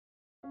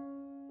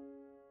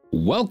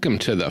Welcome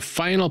to the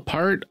final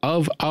part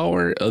of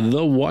our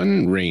The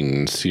One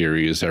Ring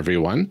series,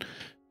 everyone.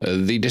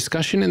 The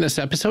discussion in this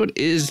episode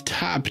is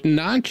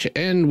top-notch,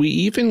 and we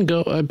even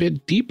go a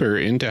bit deeper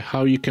into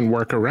how you can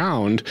work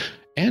around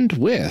and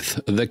with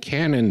the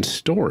canon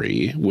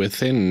story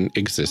within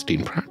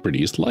existing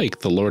properties like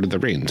The Lord of the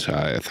Rings.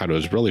 I thought it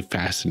was really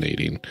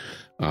fascinating,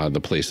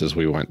 the places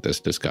we went this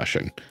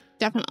discussion.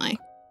 Definitely.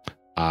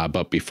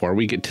 But before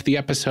we get to the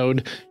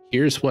episode,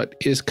 here's what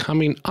is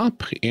coming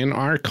up in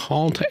our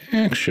call to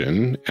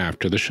action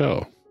after the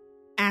show.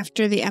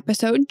 After the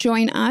episode,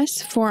 join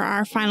us for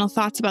our final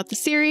thoughts about the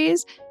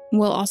series.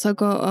 We'll also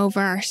go over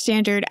our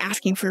standard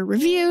asking for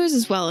reviews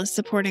as well as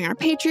supporting our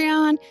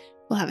Patreon.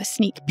 We'll have a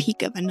sneak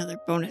peek of another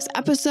bonus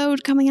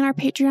episode coming in our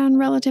Patreon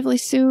relatively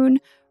soon.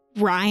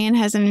 Ryan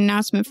has an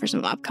announcement for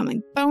some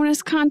upcoming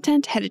bonus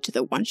content headed to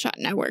the One Shot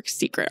Network's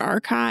secret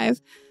archive.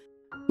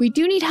 We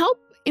do need help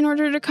in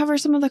order to cover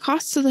some of the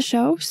costs of the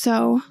show,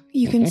 so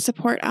you can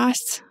support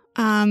us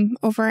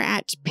over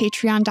at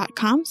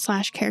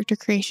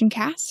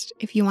patreon.com/charactercreationcast.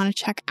 If you want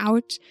to check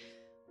out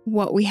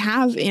what we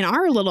have in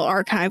our little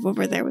archive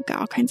over there, we've got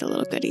all kinds of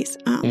little goodies.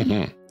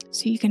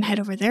 So you can head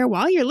over there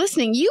while you're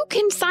listening. You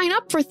can sign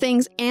up for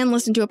things and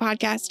listen to a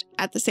podcast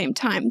at the same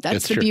time.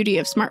 That's the beauty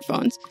of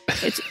smartphones.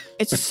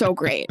 It's so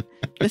great.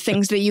 The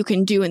things that you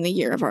can do in the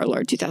year of our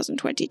Lord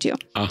 2022.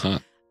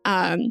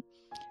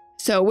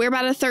 So we're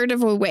about a third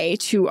of a way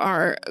to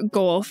our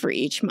goal for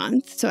each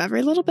month. So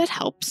every little bit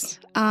helps.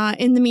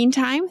 In the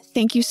meantime,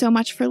 thank you so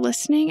much for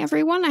listening,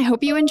 everyone. I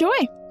hope you enjoy.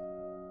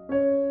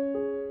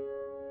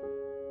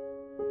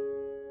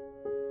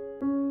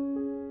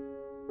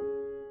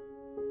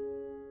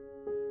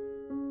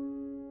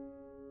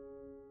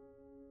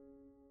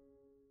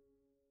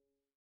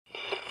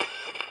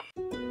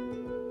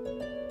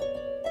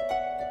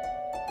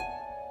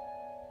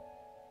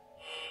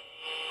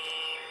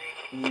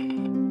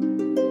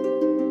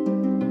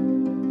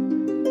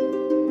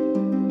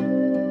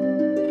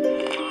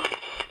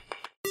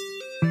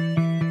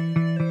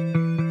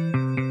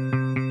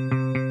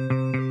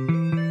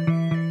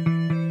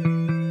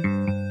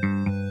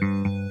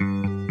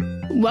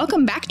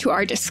 Welcome back to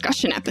our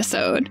discussion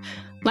episode.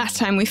 Last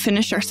time we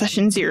finished our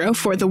session 0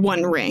 for The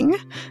One Ring.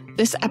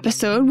 This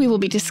episode, we will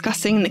be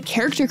discussing the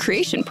character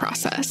creation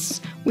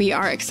process. We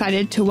are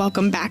excited to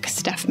welcome back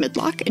Stef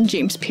Midlock and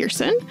James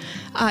Pierson.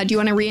 Do you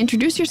want to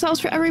reintroduce yourselves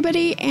for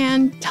everybody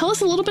and tell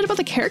us a little bit about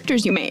the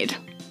characters you made?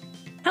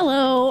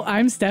 Hello,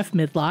 I'm Stef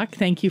Midlock.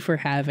 Thank you for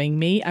having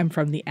me. I'm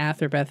from the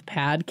Athrabeth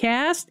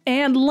Podcast.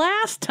 And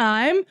last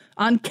time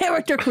on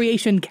Character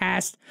Creation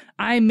Cast,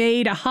 I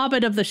made a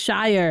Hobbit of the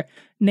Shire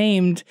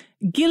named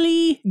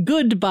Gilly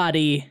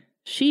Goodbody.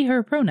 She,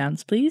 her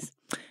pronouns, please.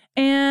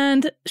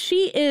 And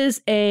she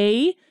is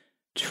a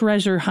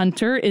treasure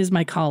hunter is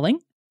my calling.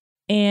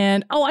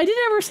 And, I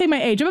didn't ever say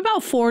my age. I'm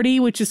about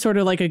 40, which is sort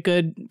of like a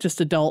good, just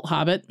adult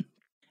hobbit.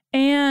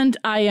 And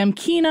I am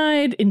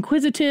keen-eyed,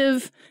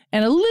 inquisitive,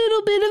 and a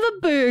little bit of a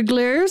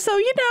burglar. So,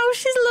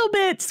 she's a little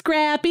bit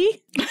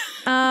scrappy.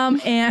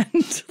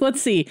 And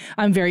let's see.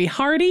 I'm very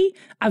hardy.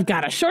 I've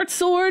got a short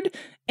sword.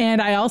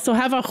 And I also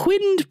have a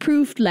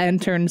wind-proof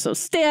lantern. So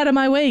stay out of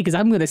my way because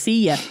I'm going to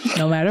see you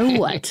no matter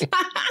what.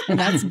 And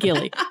that's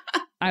Gilly.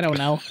 I don't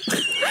know.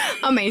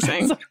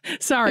 Amazing.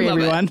 Sorry,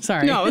 everyone.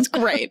 Sorry. No, it's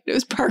great. It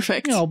was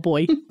perfect. Oh,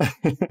 boy.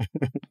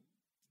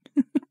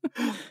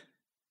 All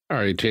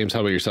right, James,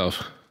 how about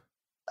yourself?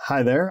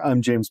 Hi there,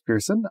 I'm James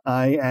Pierson.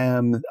 I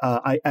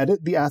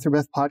edit the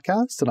Athrabeth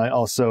Podcast, and I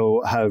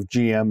also have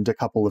GM'd a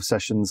couple of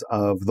sessions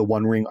of the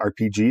One Ring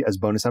RPG as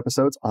bonus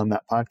episodes on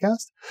that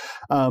podcast.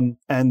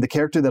 And the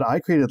character that I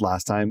created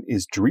last time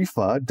is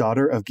Drifa,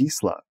 daughter of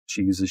Gisla.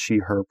 She uses she,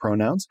 her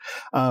pronouns.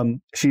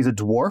 She's a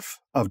dwarf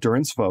of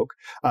Durin's folk,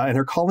 and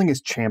her calling is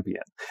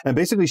champion. And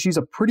basically, she's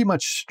a pretty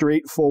much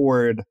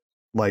straightforward,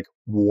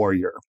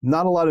 warrior.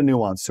 Not a lot of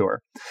nuance to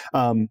her.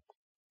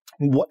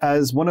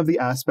 As one of the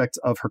aspects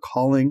of her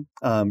calling,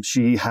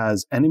 she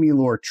has enemy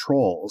lore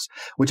trolls,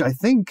 which I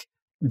think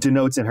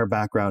denotes in her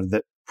background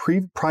that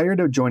prior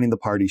to joining the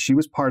party, she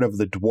was part of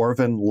the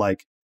dwarven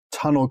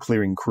tunnel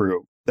clearing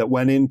crew that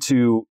went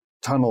into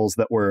tunnels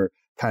that were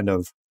kind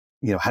of,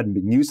 hadn't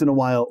been used in a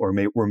while or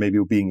were maybe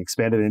being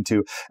expanded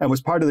into, and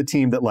was part of the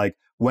team that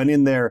went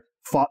in there,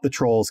 fought the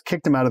trolls,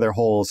 kicked them out of their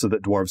holes so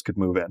that dwarves could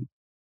move in.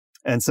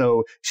 And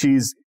so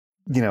she's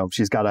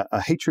got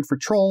a hatred for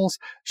trolls.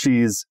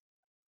 She's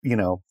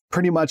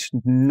pretty much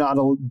not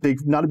a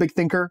big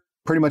thinker,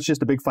 pretty much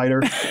just a big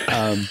fighter.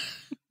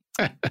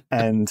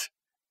 And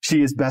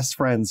she is best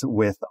friends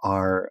with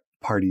our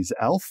party's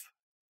elf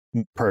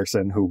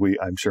person, who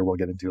I'm sure we'll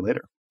get into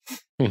later.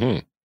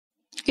 Mm-hmm.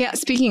 Yeah,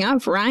 speaking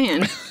of,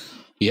 Ryan.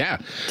 Yeah.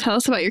 Tell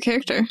us about your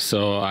character.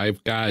 So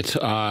I've got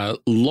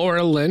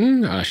Laura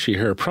Lynn, she,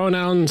 her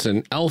pronouns,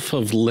 an elf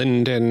of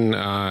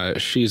Linden.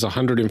 She's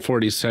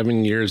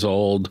 147 years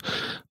old.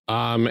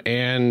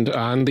 And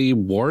on the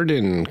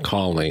warden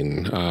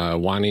calling,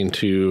 wanting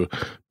to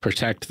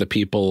protect the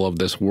people of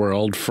this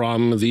world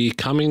from the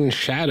coming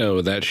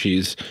shadow that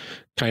she's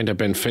kind of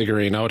been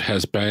figuring out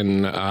has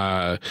been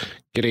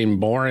getting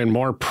more and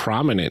more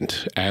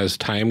prominent as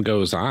time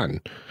goes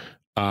on.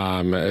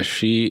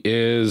 She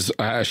has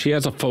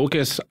a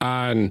focus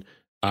on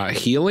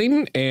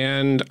healing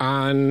and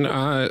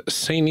on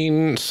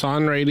singing,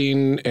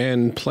 songwriting,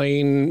 and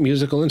playing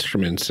musical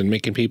instruments and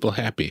making people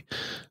happy.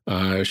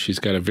 She's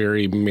got a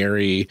very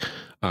merry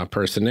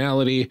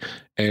personality,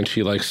 and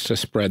she likes to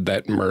spread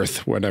that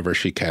mirth whenever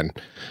she can.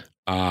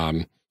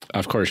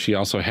 Of course, she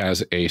also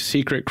has a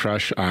secret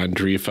crush on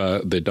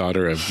Drifa, the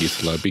daughter of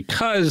Gisela,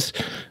 because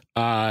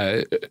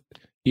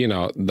you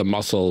know, the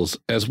muscles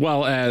as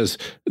well as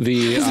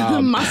the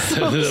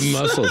muscles. the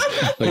muscles.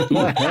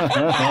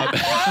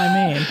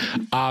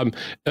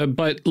 Like,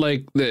 but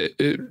like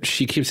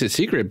she keeps it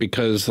secret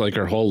because like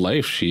her whole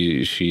life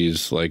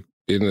she's like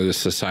in this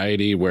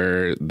society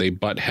where they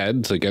butt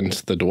heads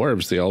against the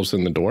dwarves, the elves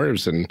and the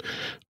dwarves, and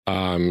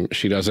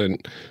she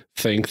doesn't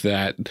think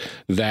that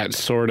that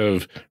sort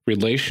of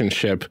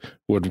relationship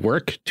would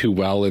work too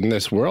well in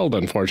this world,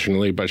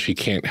 unfortunately, but she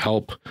can't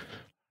help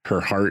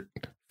her heart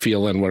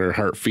feeling what her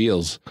heart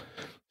feels.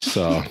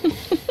 So it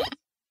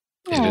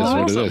is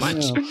what it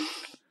is.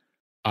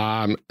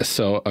 Much.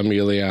 So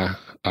Amelia,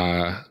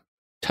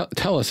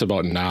 tell us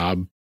about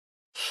Knob.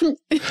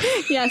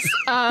 Yes,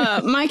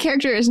 my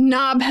character is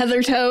Knob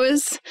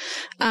Heathertoes.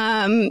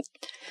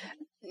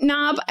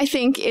 Knob, I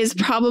think, is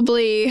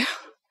probably,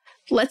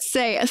 let's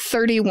say, a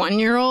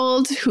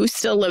 31-year-old who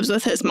still lives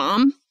with his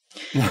mom.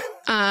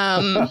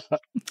 My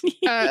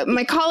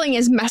calling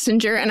is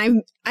messenger,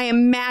 and I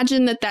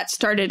imagine that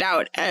started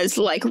out as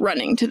like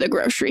running to the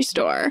grocery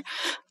store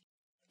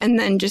and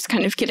then just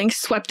kind of getting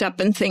swept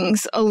up in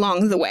things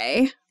along the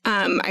way.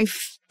 I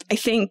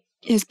think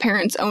his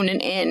parents own an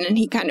inn and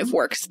he kind of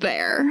works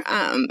there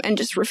and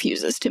just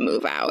refuses to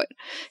move out.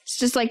 It's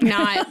just like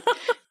not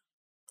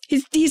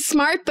he's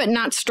smart but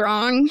not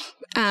strong,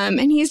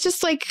 and he's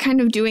just like kind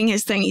of doing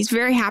his thing. He's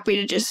very happy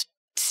to just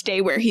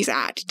stay where he's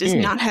at. He does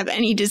not have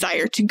any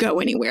desire to go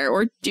anywhere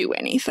or do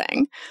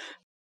anything.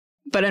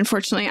 But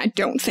unfortunately, I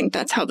don't think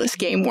that's how this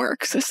game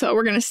works. So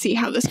we're going to see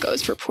how this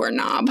goes for poor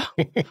Knob.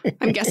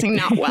 I'm guessing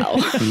not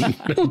well.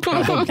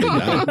 Probably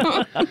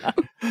not.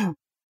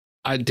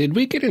 Did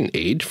we get an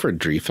age for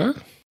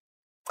Drifa?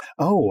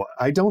 Oh,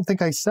 I don't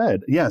think I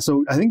said. Yeah,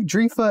 so I think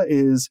Drifa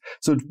is...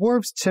 So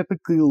dwarves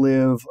typically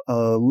live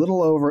a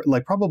little over,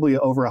 like probably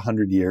over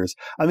 100 years.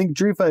 I think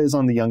Drifa is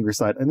on the younger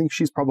side. I think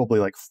she's probably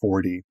like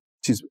 40.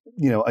 She's,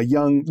 you know, a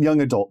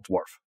young adult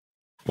dwarf.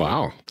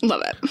 Wow.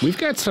 Love it. We've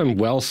got some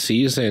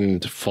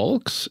well-seasoned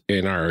folks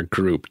in our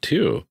group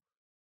too,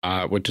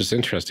 which is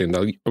interesting.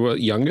 The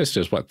youngest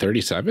is what,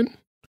 37?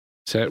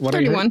 Is that what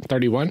 31. I heard?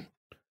 31?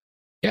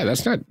 Yeah,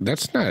 that's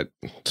not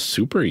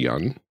super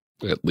young,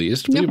 at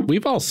least. Nope.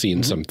 We've all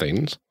seen some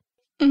things.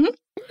 Mm-hmm.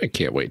 I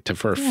can't wait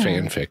for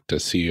fanfic to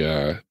see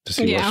what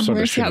sort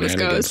of how this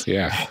goes.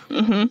 Yeah.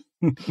 Mm-hmm.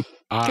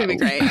 It's going to be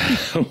great.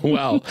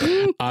 Well,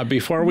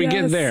 before we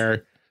get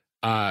there,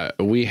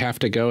 we have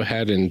to go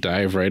ahead and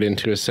dive right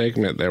into a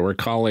segment that we're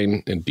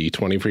calling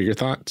D20 for your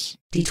thoughts.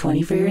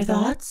 D20 for your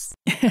thoughts?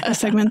 A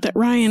segment that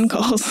Ryan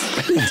calls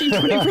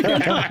D20 for your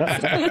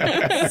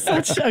thoughts.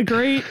 Such a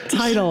great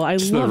title. I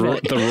love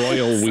it. The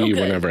royal we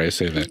whenever I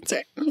say that.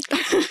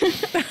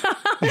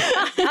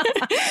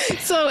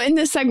 So in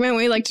this segment,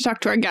 we like to talk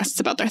to our guests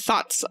about their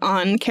thoughts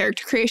on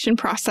character creation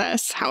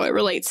process, how it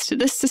relates to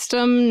this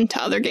system, to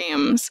other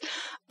games.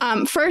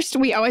 First,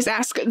 we always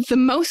ask the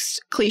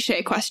most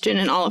cliche question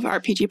in all of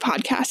RPG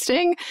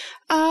podcasting.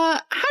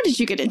 How did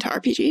you get into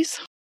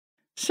RPGs?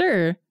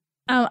 Sure.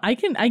 I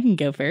can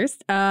go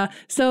first.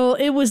 So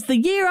it was the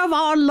year of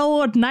our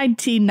Lord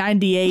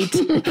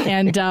 1998,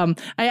 and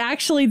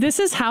this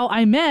is how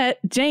I met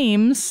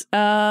James,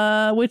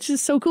 which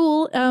is so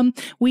cool.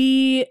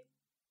 We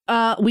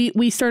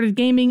started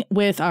gaming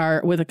with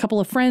a couple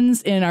of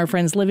friends in our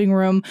friend's living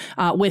room.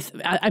 With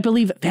I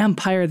believe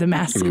Vampire the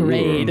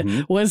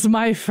Masquerade was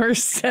my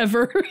first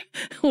ever,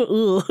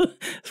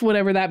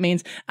 whatever that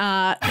means.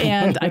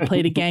 And I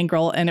played a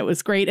gangrel, and it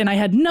was great. And I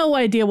had no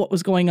idea what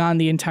was going on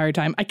the entire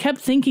time. I kept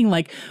thinking,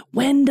 like,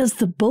 when does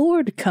the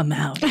board come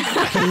out?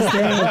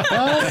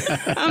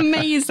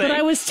 Amazing. But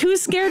I was too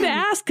scared to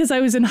ask because I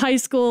was in high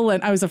school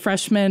and I was a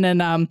freshman,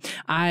 and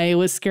I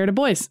was scared of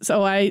boys.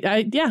 So I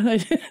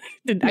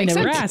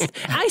never asked.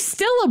 I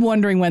still am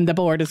wondering when the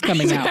board is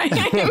coming out.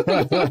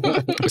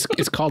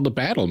 It's called the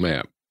battle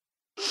map.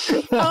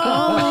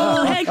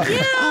 Oh, heck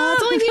yeah.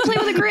 It's only if you play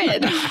with a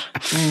grid.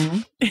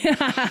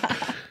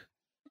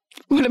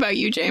 What about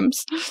you,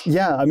 James?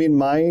 Yeah, I mean,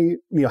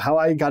 how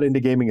I got into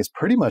gaming is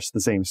pretty much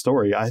the same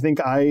story. I think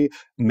I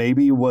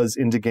maybe was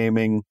into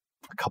gaming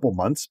a couple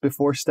months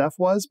before Steph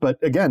was, but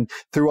again,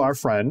 through our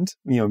friend,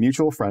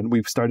 mutual friend,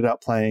 we started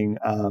out playing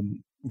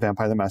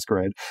Vampire the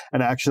Masquerade.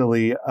 And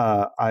actually,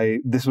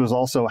 this was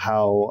also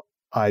how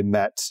I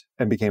met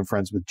and became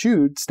friends with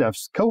Jude,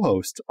 Steph's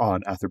co-host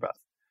on Athrabeth.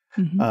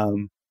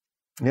 Mm-hmm.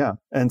 Yeah.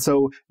 And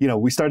so,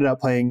 we started out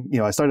playing,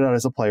 I started out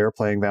as a player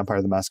playing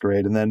Vampire the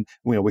Masquerade. And then,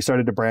 we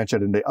started to branch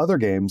out into other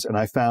games. And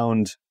I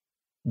found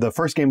the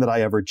first game that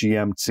I ever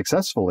GM'd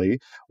successfully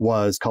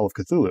was Call of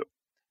Cthulhu,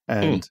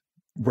 and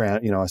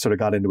ran, I sort of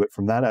got into it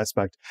from that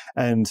aspect,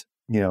 and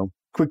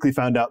quickly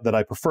found out that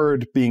I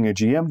preferred being a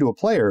GM to a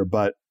player.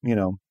 But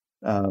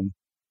that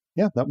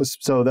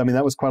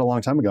was quite a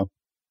long time ago.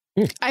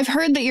 I've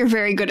heard that you're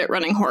very good at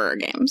running horror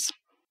games.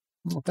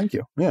 Well, thank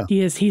you. Yeah,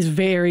 he is. He's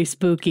very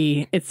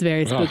spooky. It's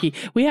very spooky.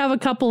 We have a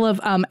couple of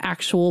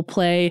actual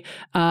play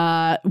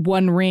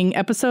One Ring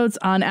episodes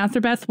on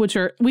Athrabeth, which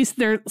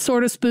they're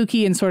sort of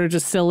spooky and sort of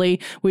just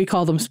silly. We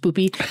call them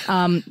spoopy.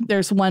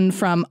 There's one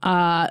from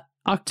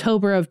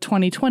October of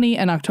 2020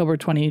 and October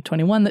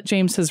 2021 that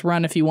James has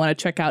run if you want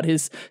to check out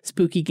his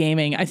spooky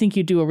gaming. I think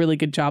you do a really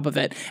good job of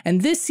it.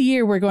 And this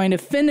year we're going to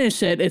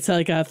finish it. It's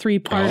like a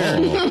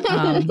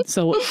 3-parter.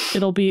 So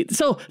it'll be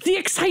the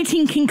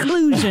exciting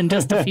conclusion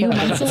just a few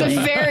months away. It's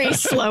a very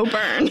slow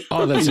burn.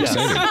 Oh, that's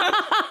exciting.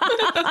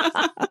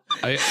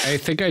 I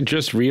think I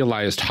just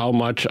realized how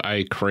much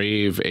I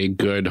crave a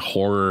good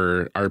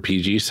horror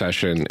RPG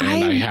session,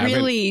 and I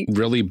haven't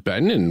really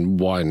been in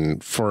one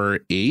for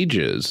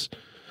ages.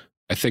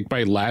 I think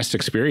my last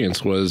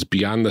experience was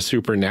Beyond the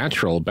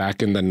Supernatural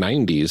back in the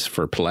 90s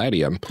for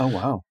Palladium. Oh,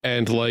 wow.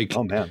 And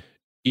oh, man. I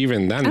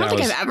Even then, don't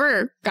think I've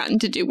ever gotten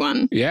to do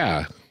one.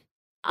 Yeah.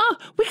 Oh,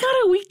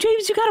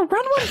 James, you gotta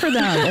run one for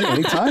them.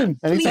 Anytime.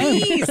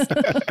 Please.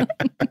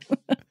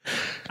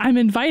 I'm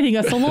inviting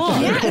us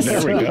along. Yes.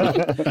 There we go.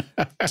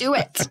 Do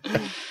it.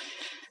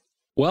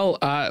 Well,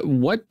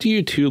 what do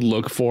you two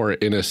look for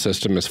in a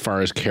system as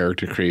far as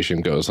character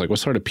creation goes? Like, what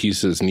sort of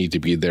pieces need to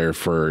be there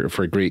for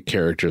great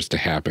characters to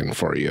happen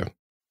for you?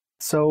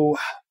 So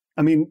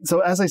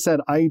as I said,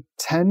 I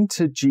tend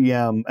to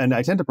GM, and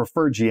I tend to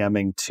prefer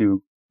GMing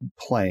to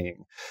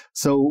playing.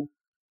 So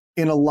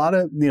in a lot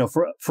of,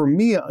 for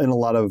me, in a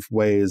lot of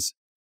ways,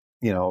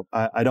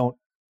 I don't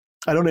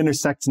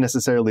intersect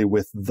necessarily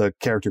with the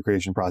character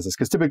creation process,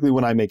 because typically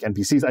when I make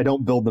NPCs, I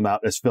don't build them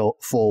out as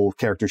full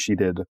character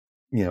sheeted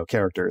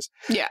characters.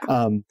 Yeah.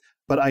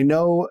 But I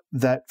know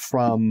that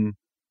from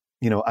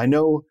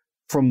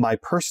my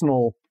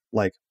personal,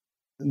 like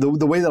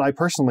the way that I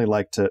personally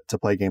like to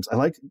play games, I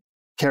like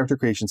character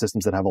creation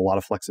systems that have a lot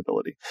of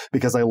flexibility,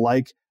 because I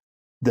like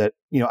that,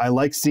 I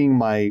like seeing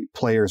my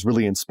players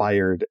really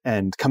inspired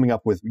and coming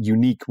up with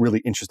unique, really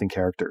interesting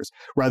characters,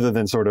 rather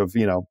than sort of,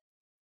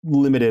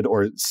 limited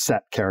or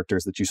set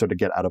characters that you sort of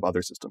get out of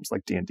other systems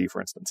like D&D, for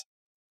instance.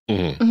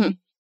 Mm-hmm. Mm-hmm.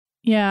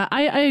 Yeah,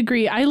 I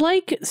agree. I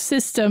like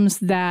systems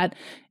that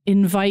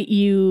invite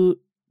you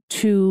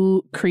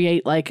to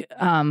create like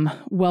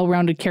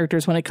well-rounded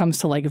characters when it comes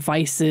to like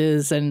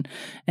vices and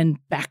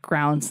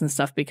backgrounds and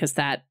stuff, because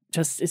that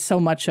just is so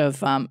much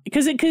of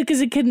because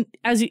it can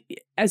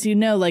as you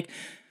know, like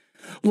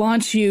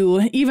launch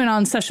you even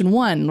on session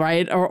 1,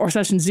 right, or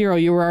session 0.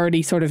 You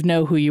already sort of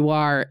know who you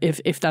are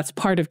if that's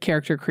part of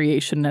character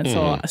creation, and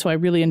so I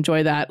really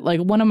enjoy that. Like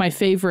one of my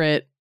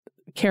favorite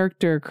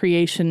character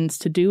creations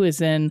to do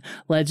is in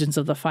Legends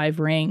of the Five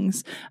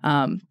Rings,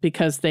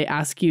 because they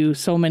ask you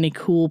so many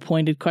cool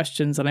pointed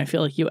questions, and I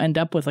feel like you end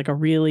up with like a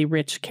really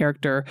rich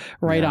character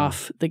right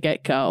off the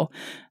get-go.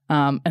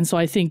 And so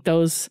I think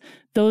those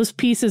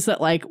pieces that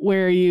like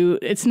where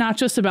it's not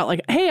just about like,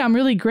 hey, I'm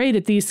really great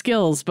at these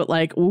skills, but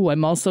like, ooh,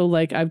 I'm also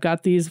like, I've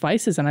got these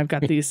vices and I've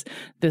got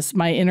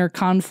my inner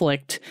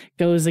conflict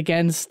goes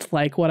against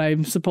like what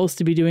I'm supposed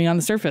to be doing on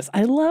the surface.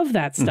 I love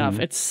that stuff.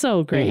 It's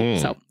so great.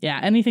 So yeah,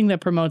 anything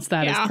that promotes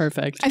that is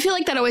perfect. I feel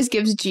like that always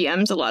gives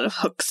GMs a lot of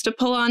hooks to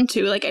pull on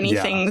too, like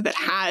anything that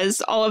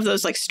has all of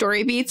those like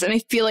story beats. And I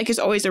feel like is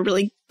always a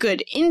really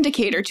good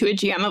indicator to a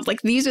GM of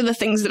like, these are the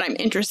things that I'm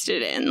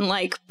interested in.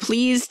 Like,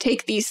 please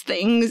take these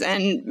things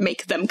and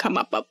make them come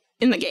up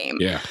in the game.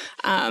 Yeah.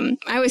 I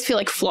always feel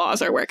like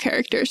flaws are where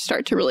characters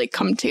start to really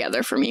come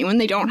together for me. When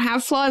they don't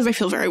have flaws, I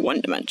feel very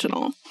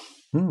one-dimensional.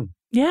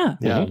 Yeah.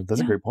 Yeah,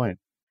 that's a great point.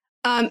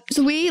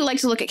 So we like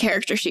to look at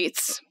character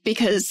sheets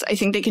because I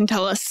think they can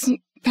tell us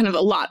kind of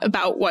a lot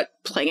about what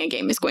playing a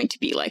game is going to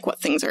be like, what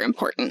things are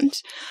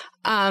important.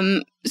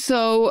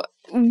 So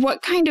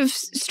what kind of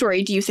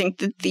story do you think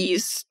that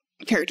these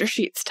character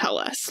sheets tell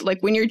us?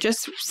 Like when you're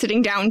just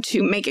sitting down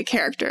to make a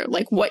character,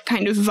 like what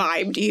kind of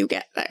vibe do you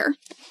get there?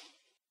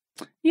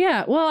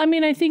 Yeah, well, I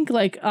mean, I think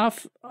like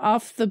off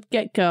the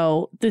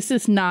get-go, this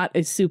is not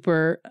a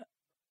super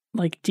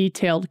like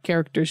detailed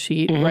character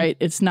sheet, right?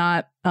 It's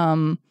not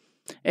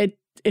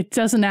it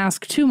doesn't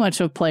ask too much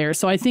of players.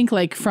 So I think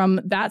like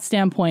from that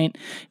standpoint,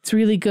 it's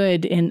really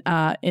good in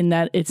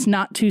that it's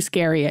not too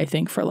scary, I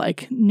think, for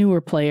like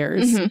newer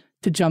players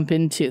to jump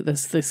into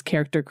this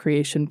character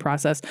creation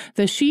process.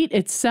 The sheet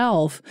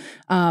itself,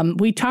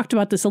 we talked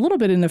about this a little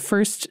bit in the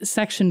first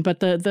section, but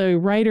the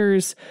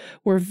writers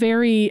were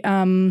very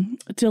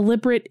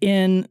deliberate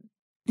in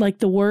like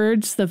the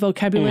words, the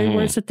vocabulary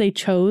words that they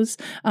chose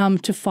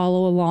to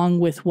follow along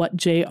with what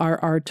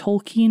J.R.R.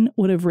 Tolkien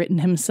would have written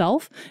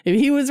himself if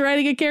he was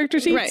writing a character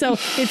sheet. Right. So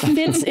it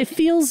fits, it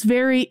feels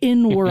very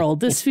in-world.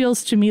 This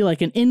feels to me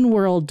like an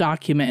in-world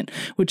document,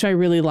 which I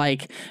really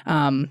like.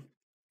 And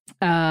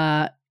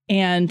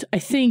I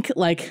think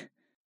like,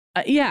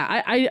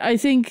 I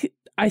think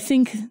I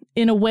think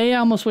in a way I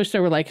almost wish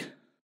there were like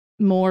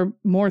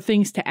more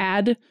things to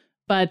add,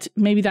 but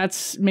maybe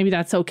that's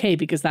okay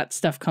because that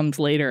stuff comes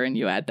later and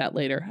you add that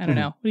later. I don't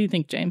know. What do you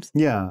think, James?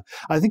 Yeah,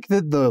 I think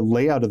that the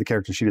layout of the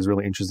character sheet is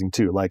really interesting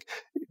too. Like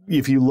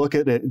if you look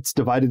at it, it's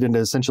divided into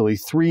essentially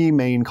 3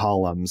 main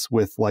columns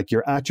with like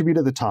your attribute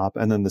at the top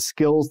and then the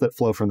skills that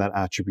flow from that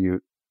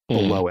attribute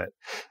below it.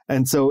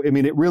 And so, I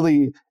mean, it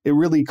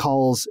really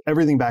calls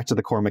everything back to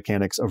the core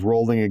mechanics of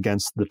rolling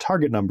against the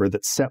target number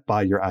that's set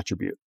by your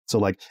attribute. So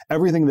like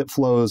everything that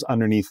flows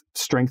underneath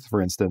strength, for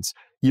instance,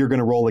 you're going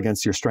to roll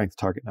against your strength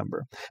target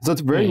number. So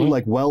it's very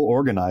like well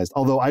organized,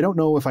 although I don't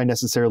know if I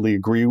necessarily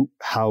agree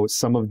how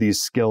some of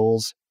these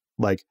skills,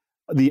 like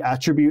the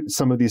attribute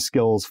some of these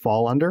skills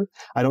fall under.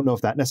 I don't know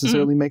if that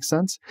necessarily makes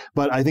sense,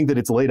 but I think that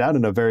it's laid out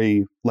in a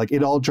very, like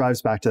it all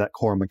drives back to that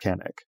core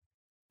mechanic.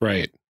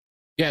 Right.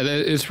 Yeah,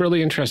 it's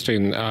really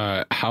interesting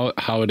how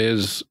it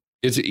is.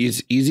 It's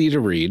easy to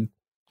read.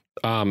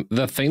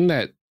 The thing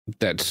that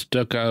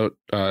stood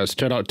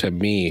out to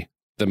me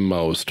the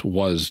most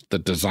was the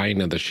design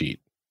of the sheet.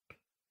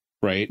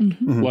 Right,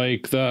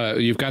 like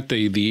you've got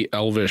the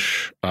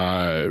Elvish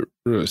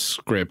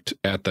script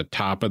at the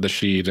top of the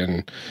sheet,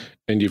 and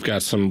you've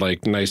got some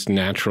like nice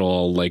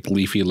natural like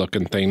leafy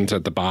looking things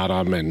at the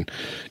bottom, and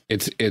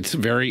it's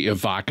very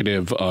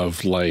evocative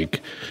of like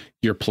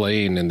you're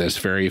playing in this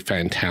very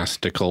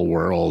fantastical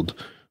world,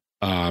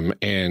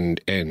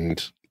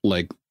 and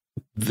like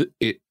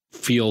it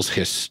feels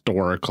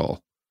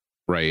historical,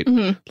 right?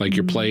 Like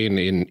you're playing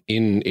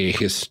in a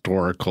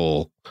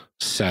historical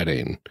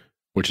setting.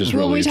 Which is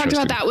really we interesting.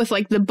 talked about that with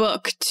like the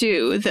book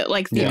too, that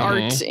like the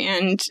art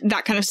and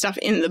that kind of stuff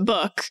in the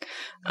book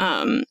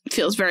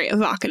feels very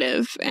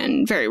evocative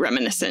and very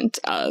reminiscent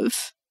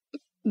of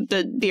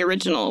the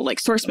original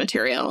like source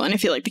material. And I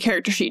feel like the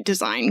character sheet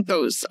design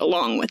goes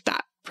along with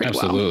that pretty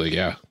well. Absolutely,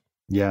 yeah.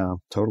 Yeah,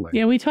 totally.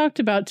 Yeah, we talked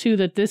about too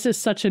that this is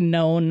such a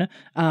known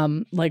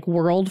like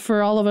world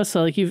for all of us.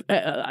 So like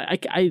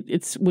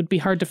it would be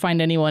hard to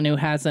find anyone who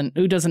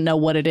doesn't know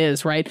what it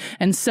is, right?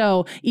 And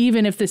so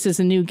even if this is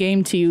a new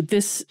game to you,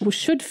 this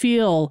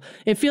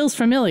feels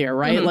familiar,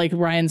 right? Like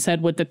Ryan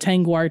said, with the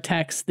Tengwar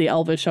text, the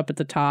Elvish up at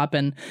the top,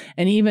 and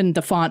even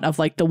the font of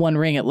like the One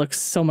Ring, it looks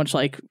so much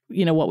like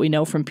what we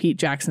know from Pete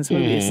Jackson's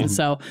movies. And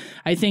so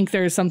I think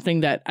there's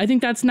something that I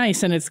think that's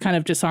nice, and it's kind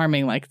of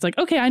disarming. Like it's like,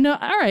 okay, I know,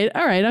 all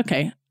right,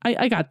 okay.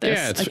 I got this.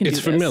 Yeah, it's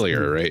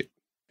familiar, right?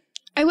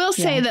 I will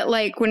say that,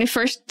 like, when I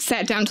first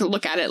sat down to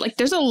look at it, like,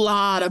 there's a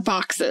lot of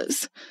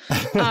boxes.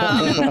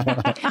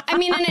 I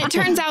mean, and it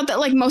turns out that,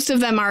 like, most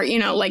of them are,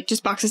 like,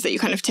 just boxes that you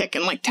kind of tick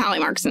and, like, tally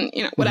marks and,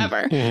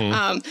 whatever.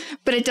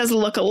 But it does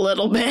look a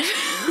little bit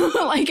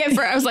like it.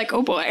 I was like,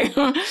 oh, boy.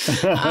 But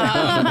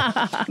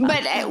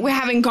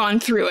having gone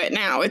through it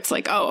now, it's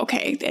like, oh,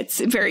 okay, it's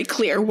very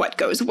clear what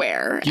goes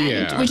where.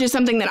 And, which is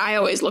something that I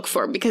always look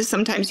for, because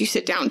sometimes you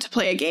sit down to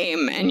play a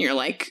game and you're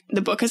like,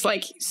 the book is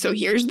like, so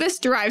here's this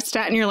derived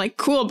stat. And you're like,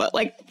 cool, but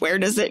like, where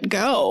does it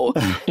go?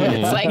 And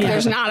it's like,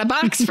 there's not a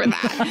box for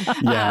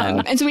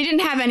that. And so we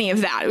didn't have any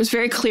of that. It was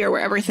very clear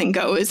where everything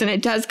goes, and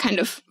it does kind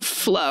of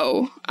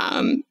flow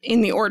in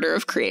the order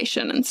of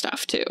creation and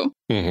stuff too.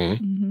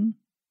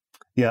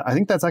 Yeah, I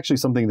think that's actually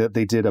something that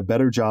they did a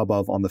better job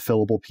of on the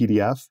fillable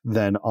PDF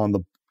than on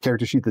the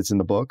character sheet that's in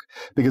the book,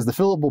 because the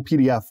fillable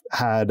PDF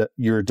had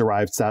your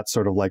derived stats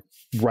sort of like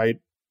right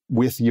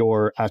with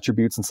your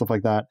attributes and stuff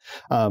like that.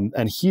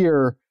 And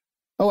here,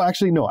 oh,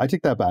 actually, no, I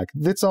take that back.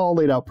 It's all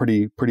laid out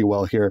pretty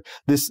well here.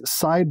 This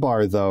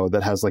sidebar, though,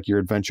 that has like your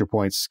adventure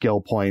points,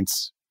 skill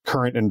points,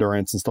 current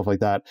endurance and stuff like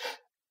that,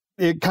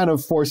 it kind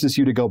of forces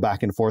you to go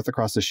back and forth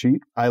across the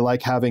sheet. I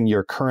like having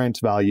your current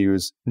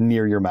values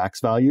near your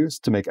max values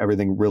to make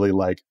everything really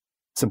like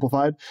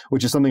simplified,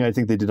 which is something I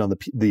think they did on the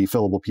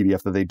fillable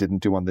PDF that they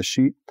didn't do on this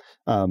sheet.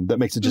 That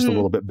makes it just a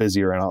little bit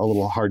busier and a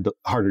little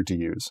harder to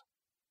use.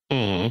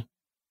 I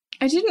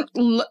didn't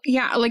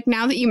like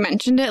now that you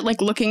mentioned it,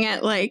 like looking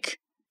at like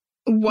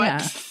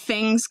what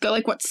things go,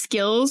 like what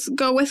skills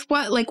go with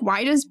what, like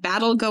why does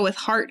battle go with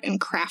heart and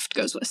craft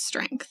goes with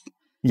strength?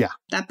 Yeah.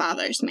 That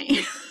bothers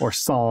me. Or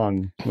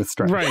song with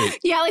strength. Right.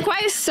 Yeah, like why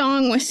is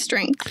song with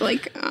strength?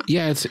 Like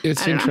yeah,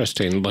 it's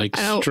interesting. Like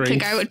I don't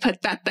think I would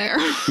put that there.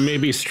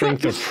 Maybe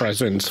strength of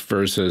presence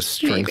versus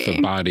strength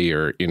of body,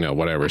 or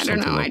whatever. I don't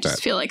know. I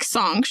just feel like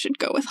song should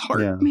go with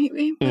heart,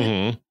 maybe.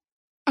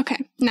 Okay,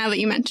 now that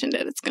you mentioned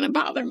it, it's going to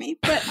bother me.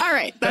 But all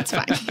right, that's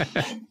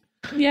fine.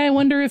 Yeah, I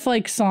wonder if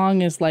like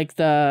song is like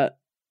the,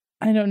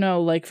 I don't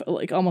know, like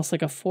almost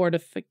like a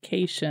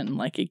fortification.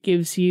 Like it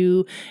gives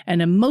you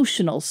an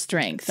emotional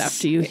strength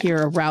after you hear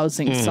a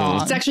rousing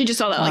song. It's actually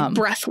just all that like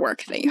breath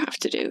work that you have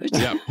to do.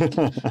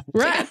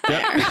 Right.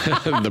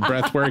 The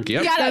breath work.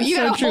 Yep. You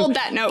gotta hold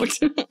that note.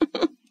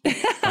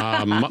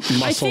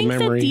 Muscle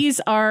memory. That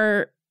these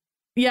are.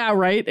 Yeah,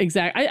 right.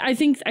 Exactly. I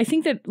think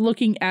that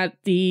looking at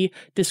the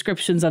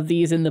descriptions of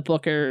these in the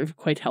book are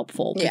quite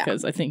helpful,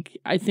 because I think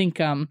they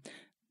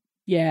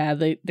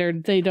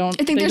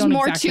don't. I think there's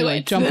more exactly to like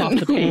it. Jump off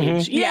the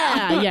page.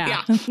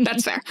 Yeah.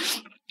 That's fair.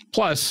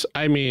 Plus,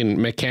 I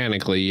mean,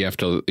 mechanically, you have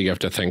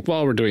to think,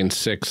 well, we're doing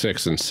 6,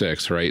 6, and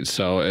 6, right?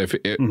 So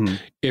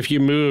if you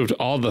moved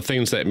all the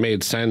things that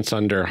made sense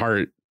under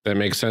heart, that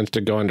makes sense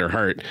to go under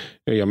heart,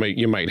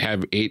 you might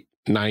have 8,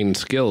 9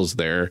 skills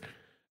there.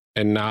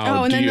 And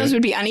now, and then those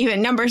would be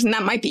uneven numbers, and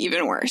that might be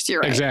even worse.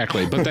 You're right.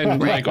 Exactly. But then,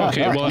 like,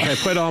 okay, well, if I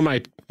put all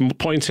my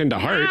points into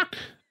heart,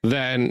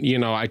 then,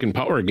 I can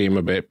power game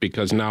a bit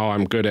because now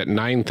I'm good at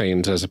 9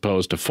 things as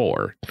opposed to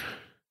 4.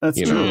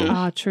 That's true.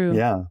 True.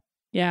 Yeah.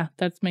 Yeah,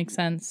 that makes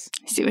sense.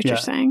 I see what you're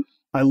saying.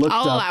 I'll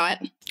allow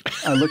it.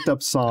 I looked up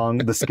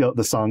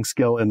the song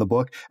skill in the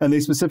book, and they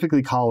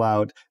specifically call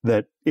out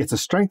that it's a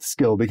strength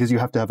skill because you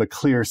have to have a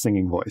clear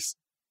singing voice.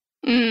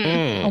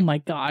 Oh my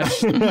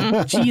gosh.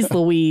 Jeez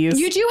Louise.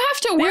 You do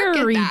have to work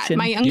at that.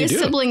 My youngest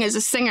sibling is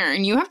a singer,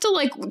 and you have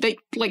to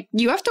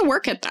you have to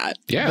work at that.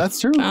 Yeah, that's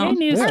true. You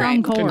need a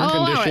strong core.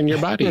 Condition your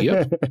body.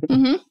 Yep.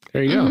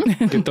 There you go.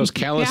 Get those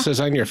calluses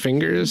on your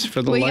fingers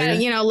for the lawyer.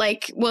 And you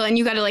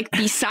got to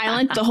be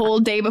silent the whole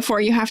day before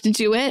you have to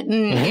do it,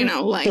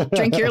 and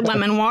drink your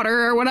lemon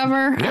water or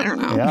whatever. Yep. I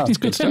don't know. Yeah, it's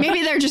good stuff.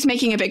 Maybe they're just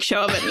making a big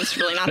show of it, and it's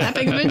really not that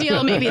big of a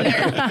deal. Maybe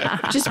they're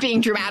just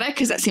being dramatic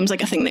because that seems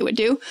like a thing they would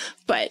do.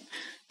 But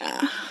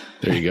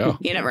there you go.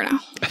 You never know.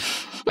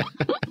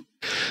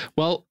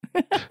 Well,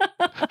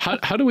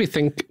 how do we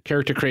think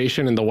character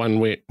creation in the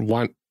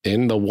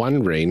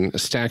One Ring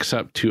stacks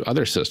up to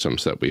other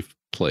systems that we've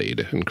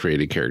played and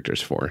created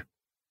characters for?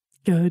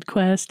 Good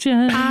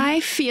question. I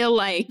feel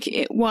like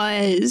it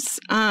was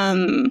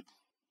there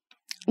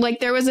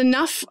was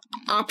enough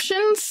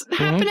options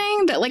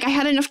happening that I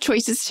had enough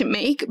choices to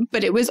make,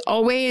 but it was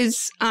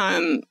always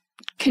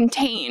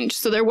contained.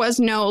 So there was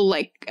no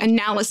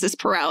analysis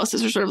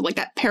paralysis or sort of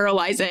that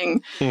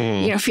paralyzing,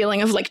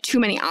 feeling of too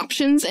many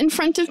options in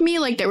front of me.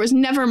 There was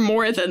never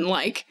more than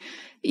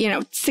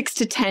 6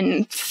 to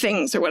 10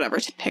 things or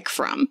whatever to pick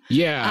from.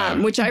 Yeah.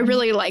 Which I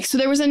really like. So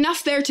there was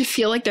enough there to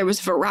feel like there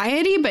was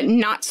variety, but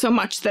not so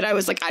much that I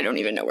was I don't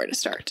even know where to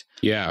start.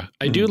 Yeah.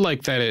 I do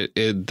like that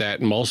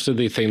that most of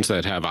the things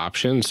that have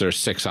options, there's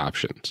 6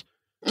 options.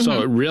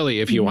 So really,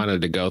 if you wanted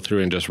to go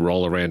through and just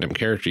roll a random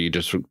character, you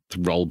just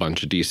roll a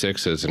bunch of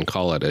D6s and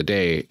call it a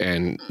day.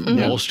 And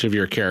most of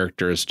your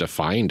character is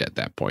defined at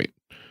that point,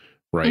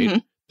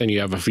 right? Then you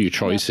have a few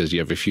choices.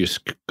 You have a few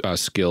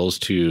skills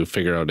to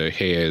figure out,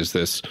 hey, is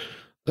this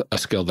a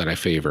skill that I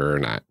favor or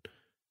not?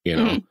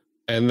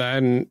 And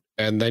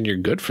then you're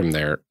good from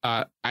there.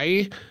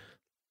 I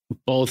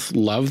both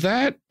love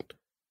that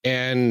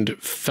and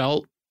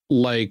felt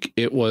like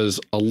it was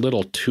a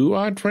little too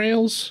on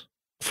rails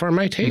for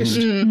my taste.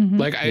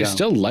 I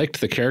still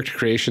liked the character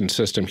creation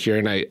system here,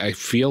 and I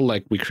feel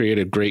like we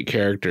created great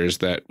characters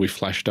that we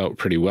fleshed out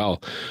pretty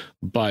well.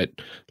 But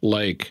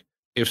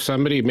if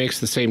somebody makes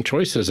the same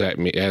choices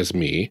as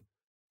me,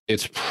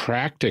 it's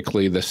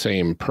practically the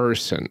same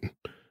person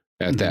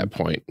at that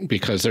point,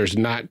 because there's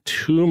not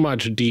too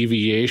much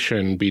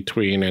deviation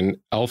between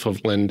an Elf of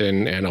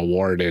Linden and a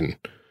Warden,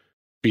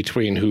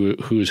 between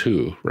who's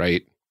who,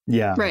 right?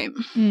 Yeah. Right.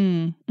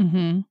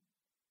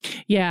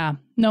 Yeah,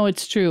 no,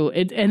 it's true.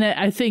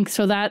 I think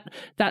so that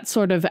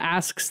sort of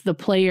asks the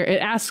player,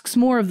 it asks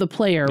more of the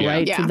player,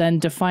 right? Yeah. To then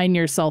define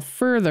yourself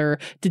further,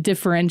 to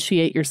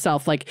differentiate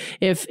yourself.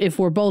 If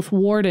we're both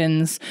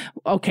wardens,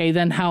 okay,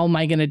 then how am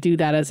I going to do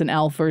that as an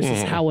elf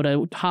versus how would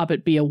a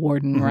hobbit be a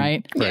warden,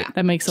 right? Yeah.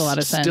 That makes a lot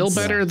of sense. Still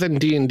better than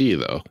D&D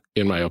though,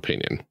 in my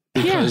opinion.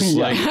 Because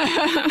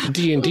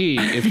D&D,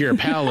 if you're a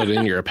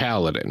paladin, you're a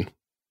paladin.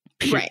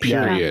 Right.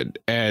 Period.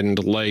 And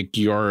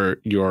your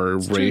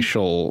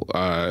racial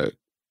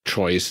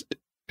choice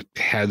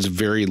has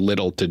very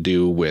little to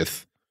do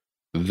with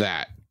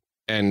that.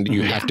 And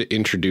you have to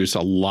introduce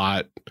a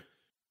lot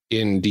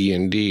in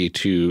D&D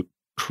to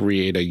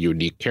create a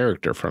unique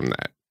character from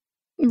that.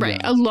 Right.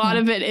 A lot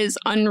of it is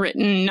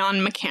unwritten,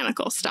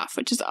 non-mechanical stuff,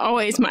 which is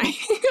always my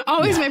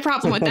my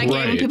problem with that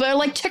game. And people are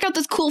like, check out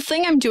this cool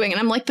thing I'm doing. And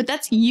I'm like, but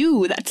that's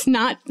you. That's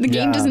not, the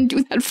game doesn't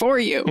do that for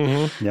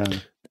you. Yeah.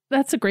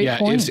 That's a great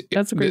point.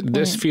 That's a great point.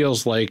 This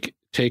feels like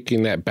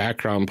taking that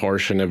background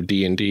portion of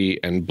D&D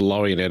and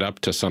blowing it up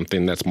to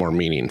something that's more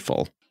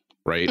meaningful,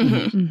 right?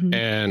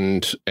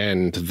 And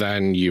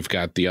then you've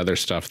got the other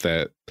stuff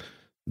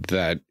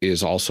that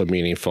is also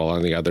meaningful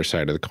on the other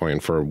side of the coin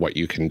for what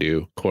you can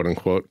do, quote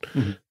unquote.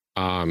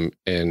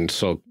 And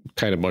so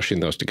kind of mushing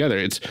those together,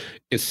 it's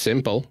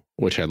simple,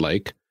 which I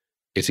like.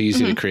 It's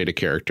easy to create a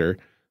character,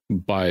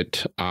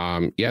 but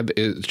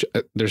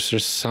there's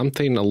just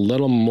something a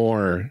little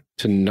more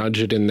to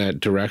nudge it in that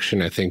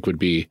direction. I think would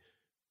be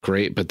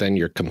great, but then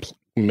you're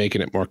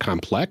making it more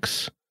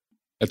complex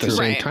at the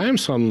same time.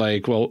 So I'm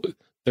like, well,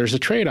 there's a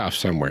trade-off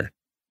somewhere.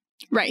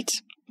 Right.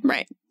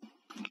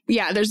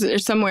 Yeah,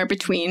 there's somewhere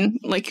between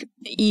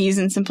ease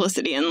and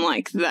simplicity and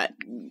that,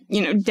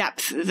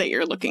 depth that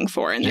you're looking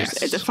for. And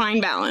it's a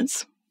fine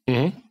balance.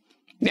 Yeah.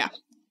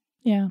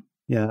 And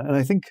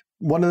I think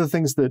one of the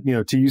things that,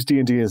 to use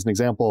D&D as an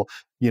example,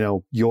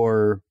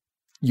 your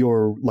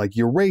your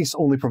race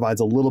only provides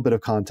a little bit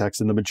of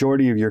context, and the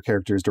majority of your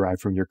character is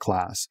derived from your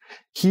class.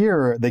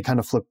 Here, they kind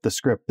of flipped the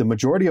script. The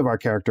majority of our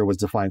character was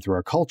defined through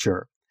our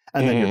culture.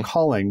 And then your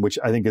calling, which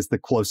I think is the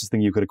closest thing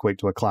you could equate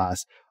to a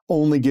class,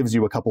 only gives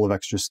you a couple of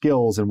extra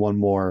skills and one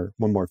more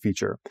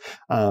feature,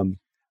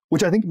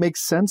 which I think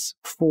makes sense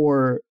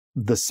for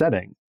the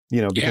setting,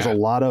 because a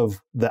lot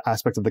of the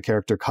aspects of the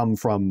character come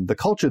from the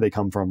culture they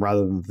come from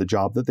rather than the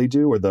job that they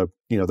do or the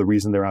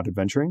reason they're out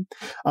adventuring.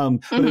 But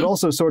it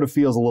also sort of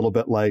feels a little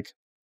bit like,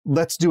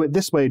 let's do it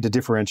this way to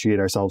differentiate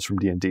ourselves from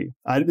D&D.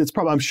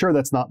 I'm sure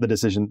that's not the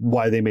decision,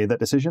 why they made that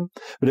decision,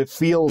 but it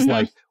feels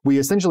like we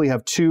essentially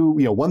have two,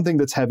 one thing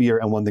that's heavier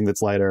and one thing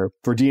that's lighter.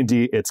 For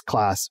D&D, it's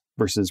class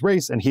versus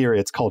race, and here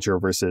it's culture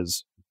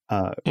versus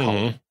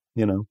color,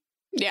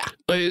 Yeah.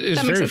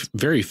 It's very,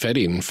 very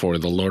fitting for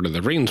the Lord of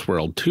the Rings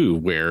world too,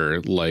 where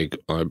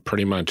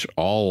pretty much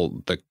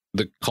all the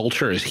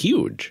culture is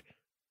huge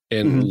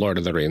in Lord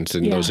of the Rings,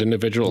 and those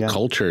individual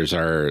cultures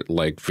are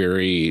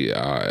very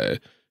where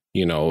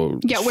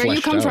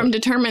you come from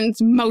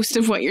determines most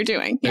of what you're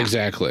doing.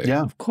 Exactly.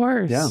 Yeah, of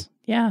course.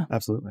 Yeah,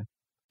 absolutely.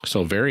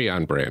 So very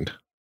on brand.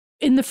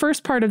 In the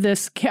first part of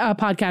this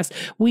podcast,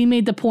 we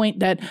made the point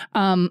that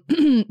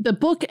the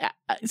book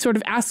sort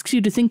of asks you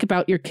to think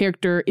about your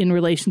character in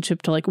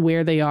relationship to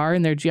where they are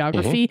in their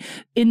geography,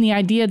 in the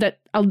idea that,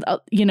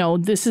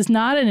 this is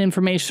not an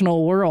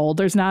informational world.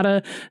 There's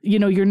not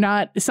you're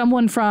not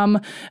someone from,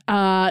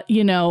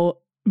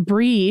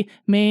 Bree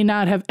may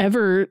not have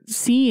ever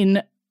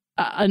seen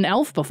an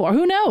elf before.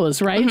 Who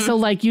knows, right? So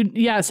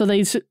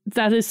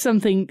that is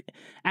something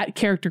at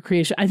character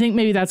creation. I think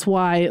maybe that's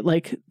why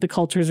the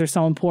cultures are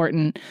so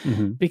important,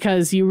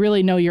 because you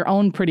really know your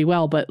own pretty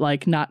well, but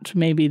not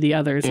maybe the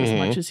others as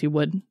much as you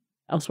would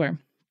elsewhere.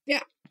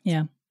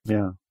 Yeah.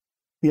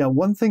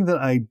 One thing that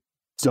I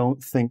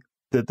don't think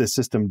that this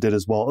system did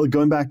as well,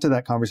 going back to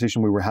that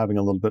conversation we were having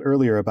a little bit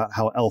earlier about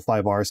how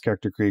L5R's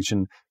character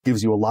creation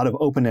gives you a lot of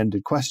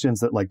open-ended questions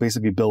that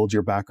basically build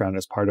your background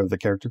as part of the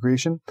character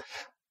creation.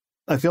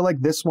 I feel like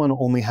this one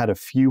only had a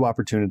few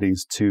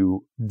opportunities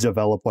to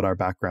develop what our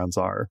backgrounds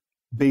are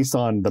based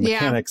on the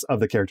mechanics of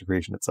the character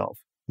creation itself.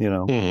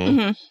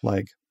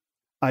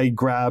 I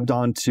grabbed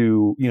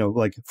onto,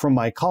 from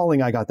my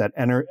calling, I got that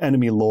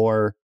enemy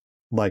lore,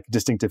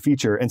 distinctive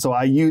feature. And so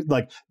I used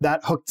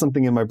that hooked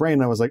something in my brain.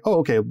 And I was like, oh,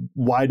 okay,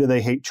 why do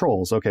they hate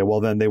trolls? Okay, well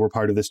then they were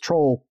part of this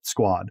troll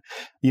squad,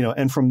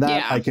 and from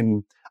that I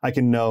can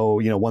know,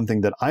 one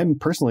thing that I'm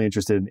personally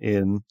interested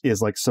in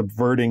is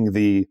subverting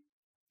the,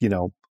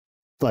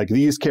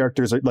 these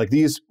characters are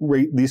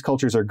these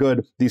cultures are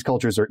good, these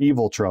cultures are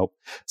evil trope.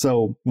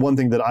 So one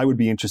thing that I would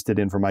be interested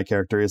in for my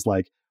character is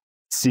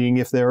seeing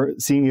if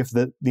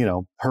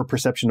her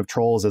perception of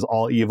trolls as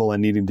all evil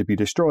and needing to be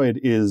destroyed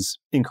is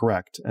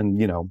incorrect,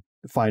 and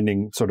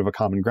finding sort of a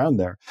common ground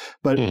there.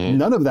 But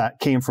none of that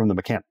came from the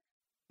mechanic,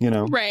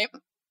 Right.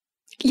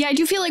 Yeah, I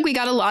do feel like we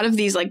got a lot of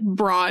these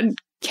broad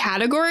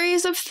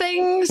categories of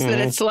things that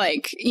it's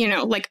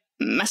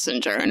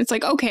messenger, and it's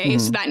okay,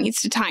 so that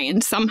needs to tie in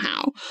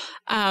somehow.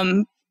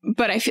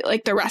 But I feel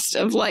like the rest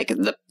of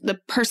the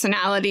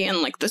personality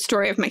and the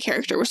story of my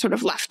character was sort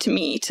of left to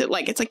me to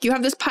it's you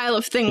have this pile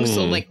of things,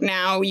 so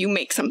now you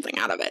make something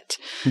out of it.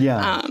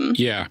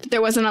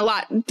 There wasn't a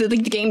lot, the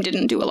game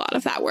didn't do a lot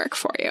of that work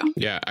for you.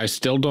 I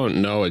still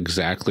don't know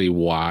exactly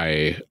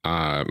why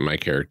my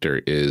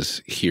character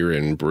is here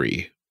in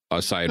Bree,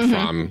 aside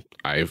from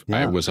I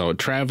was out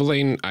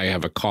traveling. I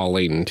have a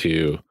calling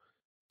to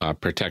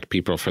protect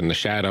people from the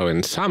shadow,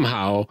 and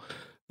somehow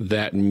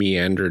that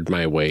meandered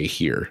my way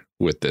here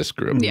with this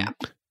group.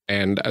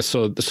 And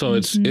so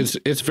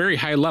it's very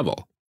high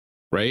level,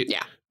 right?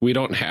 We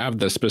don't have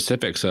the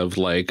specifics of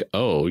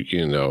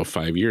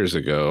 5 years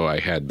ago I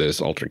had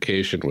this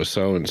altercation with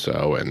so and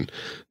so, and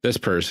this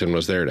person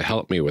was there to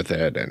help me with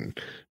it, and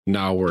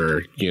now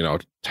we're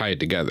tied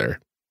together.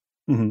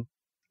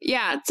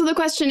 Yeah. So the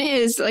question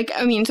is so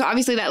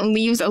obviously that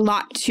leaves a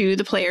lot to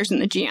the players and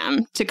the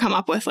GM to come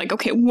up with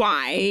okay,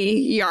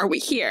 why are we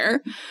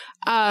here?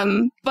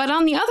 But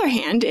on the other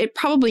hand, it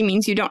probably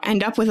means you don't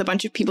end up with a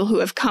bunch of people who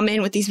have come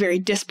in with these very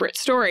disparate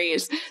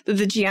stories that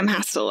the GM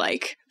has to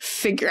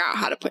figure out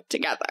how to put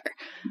together.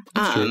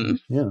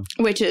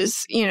 Which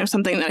is,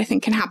 something that I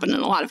think can happen in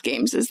a lot of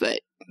games, is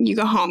that you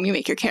go home, you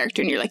make your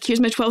character, and you're here's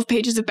my 12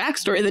 pages of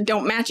backstory that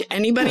don't match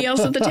anybody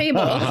else at the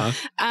table.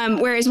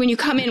 Whereas when you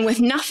come in with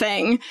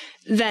nothing,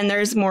 then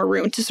there's more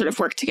room to sort of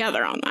work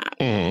together on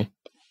that.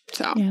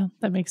 So yeah,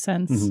 that makes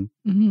sense.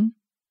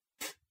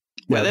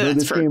 Whether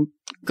that's for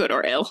good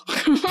or ill.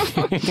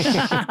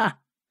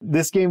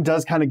 This game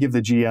does kind of give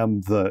the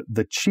GM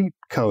the cheat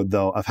code,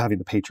 though, of having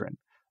the patron.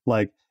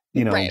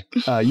 You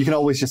can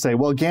always just say,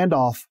 well,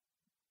 Gandalf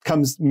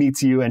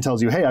meets you and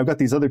tells you, hey, I've got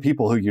these other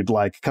people who you'd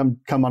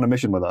come on a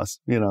mission with us,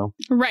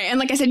 Right. And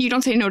like I said, you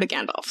don't say no to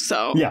Gandalf.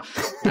 So yeah,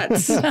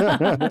 that's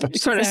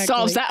sort of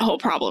solves that whole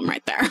problem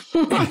right there.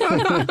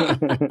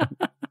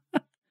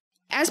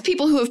 As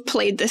people who have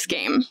played this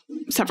game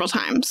several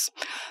times,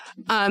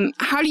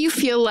 how do you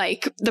feel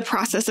like the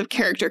process of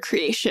character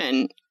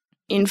creation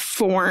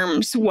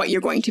informs what you're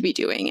going to be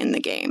doing in the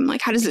game?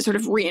 Like, how does it sort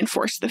of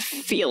reinforce the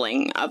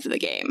feeling of the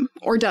game,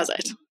 or does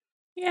it?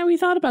 Yeah, we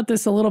thought about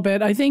this a little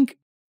bit. I think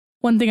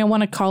one thing I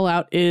want to call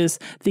out is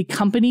the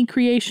company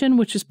creation,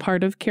 which is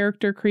part of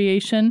character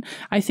creation.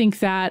 I think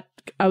that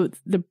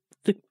the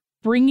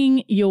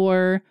bringing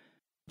your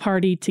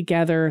party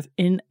together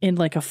in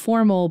like a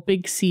formal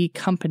big C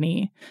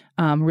company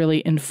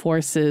really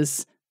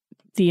enforces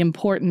the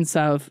importance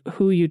of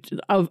who you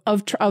of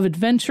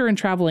adventure and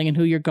traveling and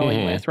who you're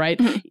going with, right?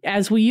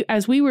 As we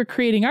were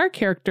creating our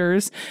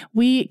characters,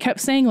 we kept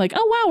saying like,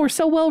 oh wow, we're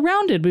so well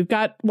rounded. We've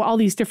got all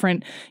these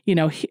different,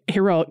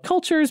 heroic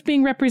cultures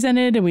being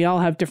represented, and we all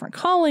have different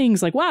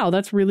callings. Like, wow,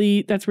 that's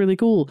really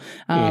cool.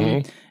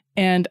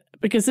 And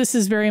because this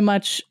is very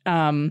much,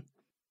 I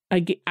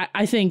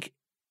think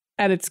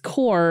at its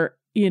core,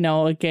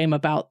 a game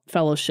about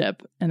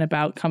fellowship and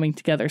about coming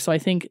together. So I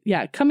think,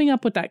 coming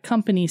up with that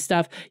company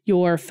stuff,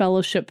 your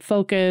fellowship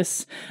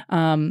focus,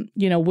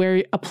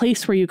 where a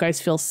place where you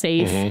guys feel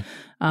safe.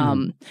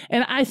 And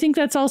I think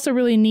that's also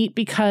really neat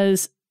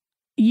because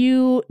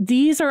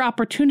these are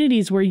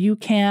opportunities where you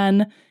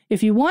can,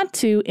 if you want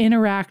to,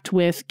 interact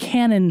with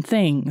canon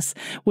things,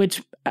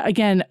 which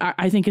again,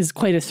 I think is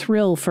quite a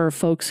thrill for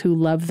folks who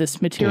love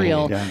this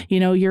material.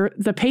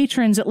 The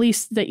patrons, at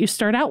least that you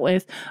start out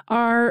with,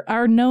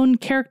 are known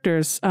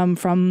characters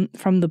from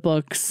the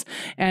books,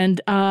 and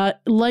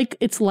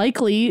it's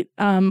likely,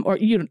 or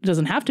it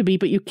doesn't have to be,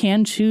 but you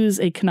can choose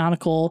a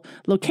canonical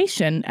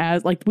location,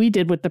 as like we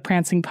did with the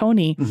Prancing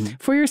Pony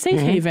for your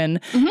safe haven.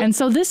 And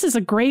so this is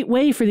a great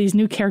way for these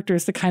new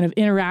characters to kind of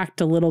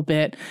interact a little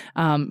bit.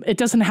 It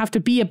doesn't have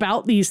to be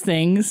about these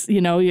things.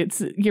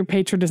 It's your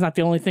patron is not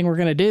the only thing we're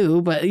going to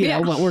do, but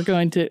what we're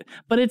going to,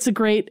 but it's a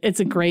great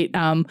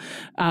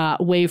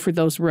way for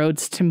those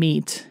roads to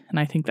meet. And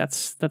I think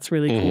that's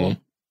really cool.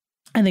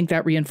 I think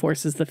that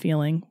reinforces the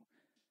feeling.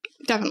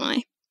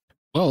 Definitely.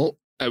 Well,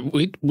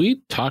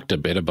 we talked a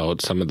bit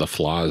about some of the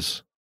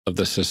flaws of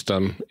the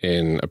system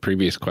in a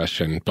previous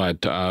question,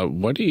 but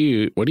what do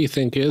you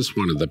think is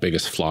one of the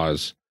biggest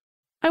flaws?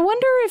 I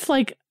wonder if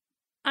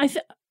I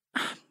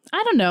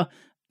don't know.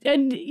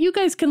 And you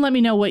guys can let me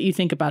know what you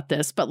think about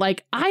this, but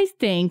I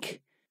think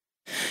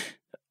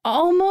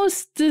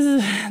almost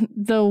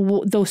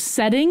the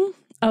setting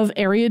of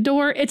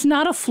Eriador, it's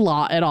not a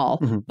flaw at all,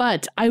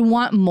 but I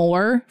want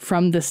more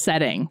from the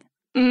setting.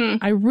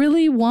 I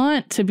really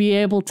want to be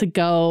able to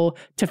go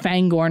to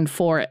Fangorn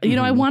for it.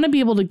 I want to be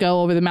able to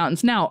go over the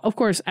mountains. Now, of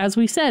course, as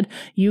we said,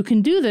 you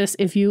can do this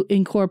if you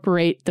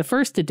incorporate the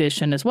first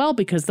edition as well,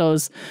 because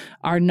those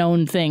are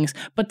known things.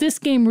 But this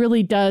game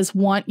really does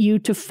want you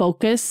to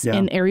focus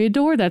in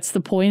Eriador. That's the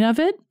point of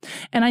it.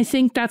 And I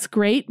think that's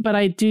great. But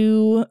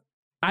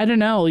I don't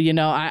know,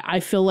 I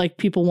feel like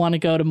people want to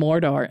go to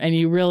Mordor, and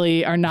you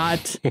really are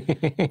not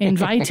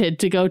invited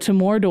to go to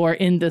Mordor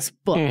in this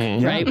book,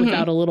 right?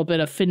 Without a little bit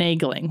of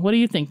finagling. What do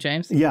you think,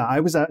 James? Yeah,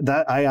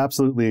 I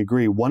absolutely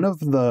agree. When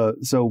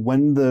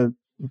the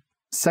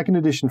second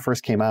edition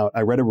first came out,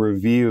 I read a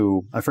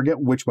review. I forget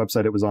which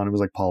website it was on. It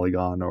was like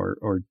Polygon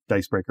or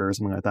Dicebreaker or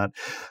something like that.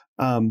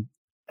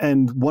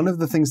 And one of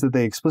the things that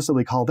they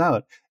explicitly called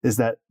out is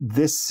that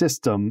this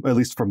system, at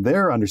least from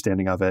their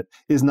understanding of it,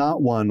 is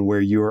not one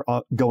where you're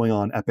going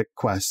on epic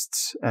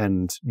quests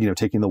and,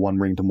 taking the One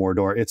Ring to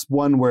Mordor. It's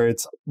one where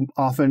it's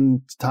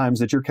oftentimes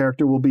that your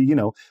character will be,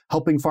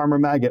 helping Farmer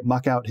Maggot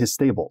muck out his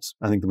stables.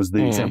 I think that was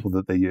the example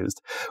that they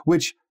used,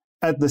 which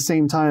at the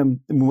same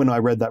time, when I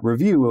read that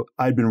review,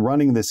 I'd been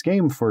running this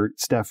game for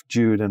Steph,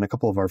 Jude, and a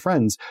couple of our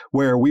friends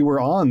where we were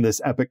on this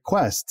epic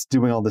quest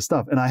doing all this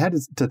stuff. And I had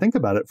to think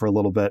about it for a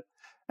little bit.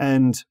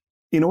 And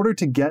in order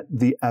to get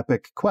the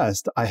epic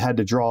quest, I had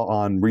to draw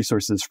on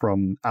resources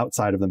from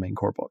outside of the main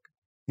core book.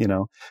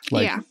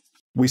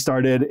 We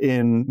started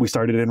in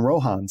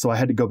Rohan, so I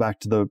had to go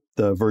back to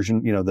the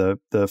version,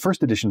 the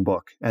first edition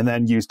book, and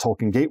then use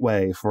Tolkien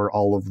Gateway for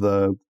all of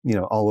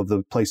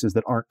the places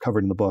that aren't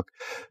covered in the book.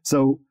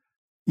 So,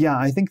 yeah,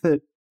 I think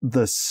that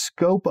the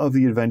scope of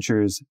the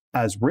adventures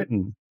as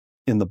written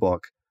in the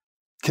book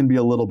can be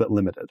a little bit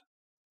limited.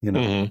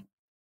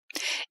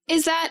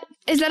 Is that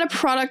a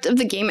product of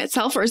the game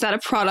itself, or is that a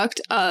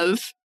product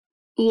of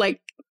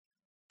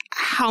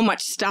how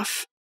much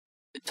stuff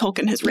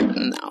Tolkien has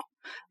written though?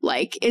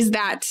 Is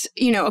that,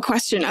 a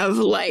question of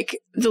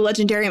the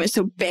Legendarium is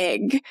so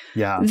big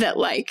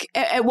that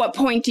at what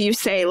point do you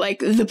say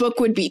the book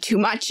would be too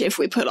much if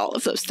we put all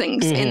of those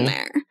things in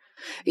there?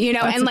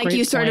 That's and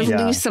you sort of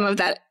lose some of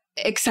that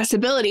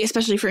accessibility,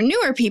 especially for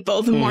newer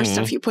people, the more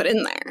stuff you put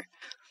in there.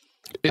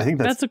 I think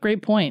that's a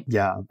great point.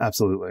 Yeah,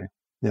 absolutely.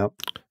 Yep.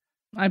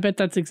 I bet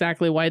that's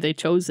exactly why they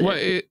chose it.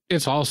 Well,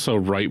 it's also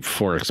ripe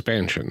for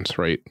expansions,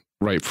 right?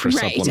 Ripe for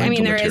supplemental I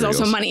mean, there materials. is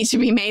also money to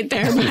be made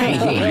there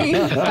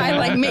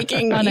by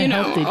making,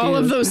 all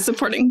of those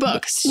supporting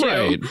books. Too.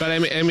 Right. But I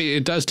mean,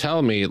 it does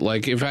tell me,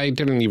 if I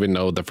didn't even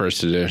know the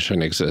first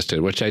edition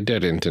existed, which I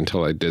didn't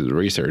until I did the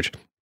research,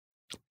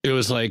 it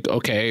was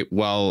okay,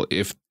 well,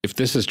 if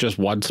this is just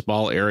one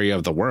small area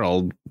of the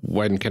world,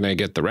 when can I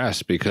get the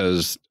rest?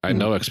 Because I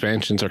know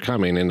expansions are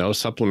coming and those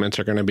supplements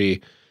are going to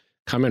be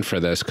coming for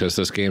this because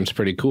this game's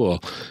pretty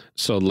cool.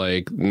 So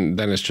like,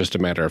 then it's just a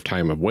matter of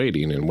time of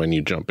waiting and when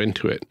you jump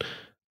into it.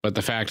 But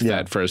the fact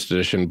that first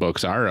edition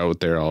books are out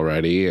there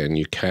already and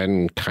you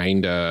can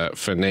kind of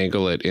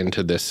finagle it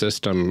into this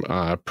system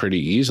pretty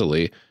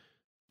easily,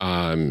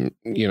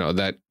 you know,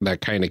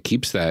 that kind of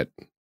keeps that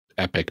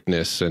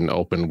epicness and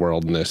open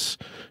worldness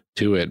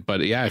to it.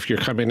 But yeah, if you're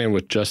coming in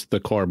with just the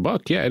core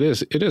book, yeah, it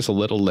is a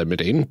little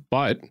limiting,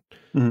 but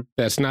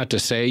that's not to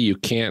say you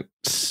can't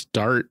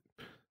start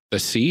the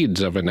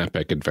seeds of an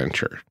epic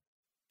adventure.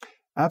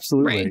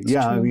 Absolutely. Right.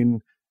 Yeah. I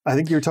mean, I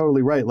think you're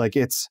totally right. Like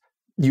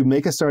you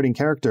make a starting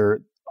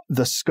character,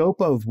 the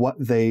scope of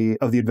the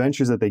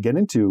adventures that they get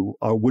into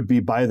would be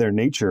by their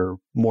nature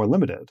more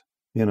limited,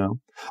 you know,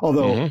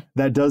 although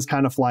that does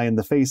kind of fly in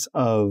the face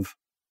of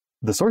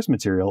the source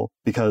material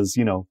because,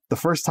 you know, the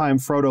first time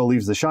Frodo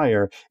leaves the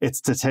Shire,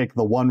 it's to take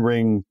the One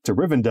Ring to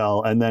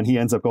Rivendell, and then he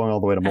ends up going all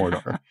the way to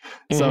Mordor.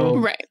 So,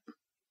 right.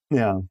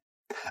 Yeah.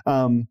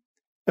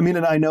 I mean,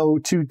 and I know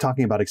too,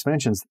 talking about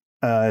expansions,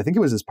 I think it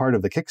was as part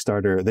of the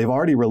Kickstarter, they've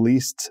already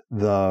released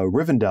the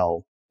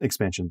Rivendell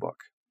expansion book.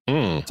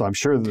 So I'm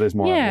sure that there's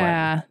more on the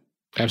way.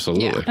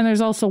 Absolutely. Yeah. And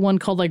there's also one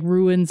called like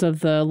Ruins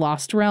of the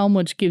Lost Realm,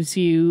 which gives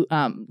you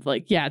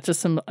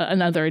just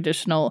another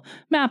additional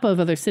map of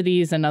other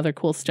cities and other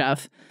cool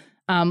stuff.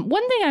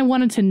 One thing I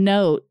wanted to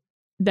note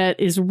that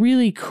is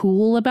really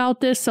cool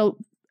about this, so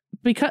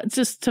because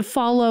just to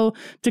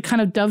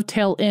kind of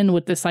dovetail in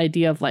with this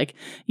idea of like,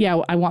 yeah,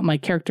 I want my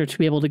character to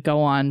be able to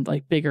go on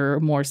like bigger,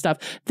 more stuff.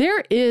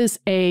 There is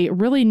a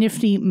really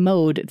nifty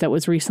mode that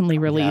was recently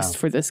released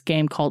for this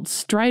game called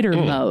Strider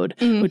mode,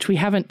 which we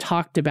haven't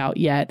talked about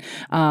yet.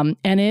 And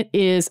it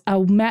is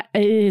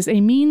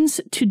a means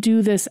to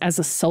do this as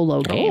a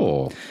solo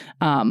game.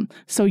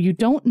 So you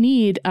don't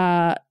need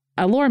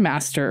a lore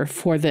master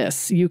for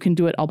this. You can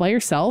do it all by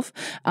yourself.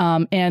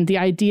 And the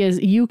idea is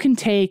you can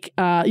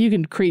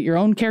create your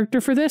own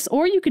character for this,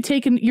 or you could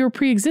take your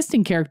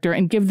pre-existing character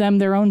and give them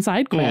their own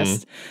side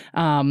quest.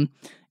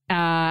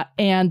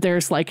 And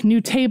there's like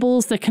new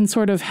tables that can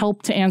sort of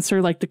help to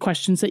answer like the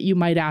questions that you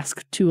might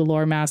ask to a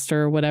lore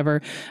master or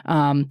whatever.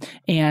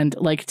 And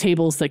like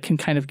tables that can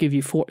kind of give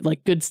you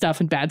like good stuff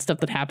and bad stuff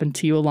that happened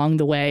to you along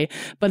the way.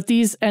 But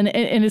these, and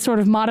it sort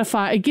of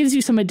it gives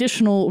you some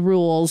additional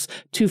rules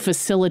to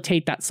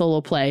facilitate that solo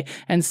play.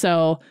 And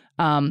so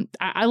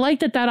I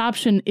like that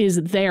option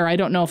is there. I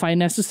don't know if I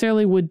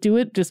necessarily would do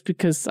it just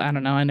because, I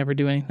don't know, I never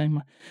do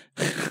anything.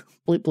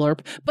 Bleep blurp.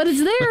 But it's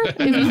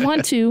there if you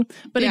want to.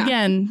 But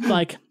again,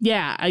 like,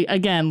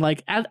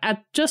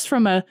 at just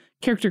from a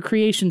character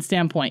creation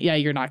standpoint,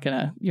 you're not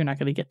gonna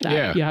get that.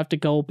 Yeah. You have to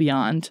go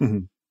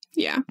beyond.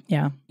 Yeah.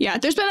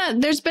 There's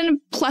been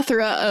a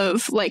plethora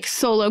of like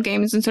solo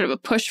games and sort of a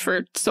push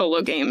for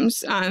solo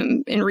games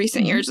in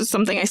recent years. Is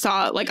something I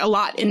saw like a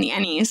lot in the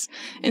Ennies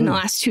in the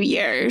last 2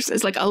 years.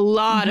 Is like a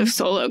lot of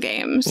solo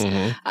games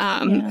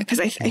because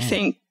I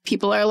think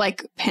people are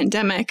like,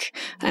 pandemic,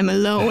 I'm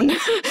alone.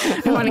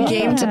 I want a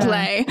game to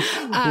play.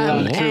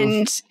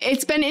 And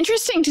it's been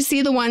interesting to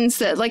see the ones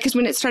that like, because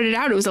when it started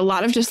out, it was a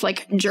lot of just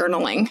like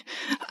journaling.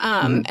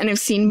 And I've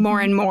seen more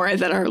and more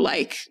that are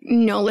like,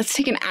 no, let's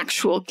take an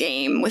actual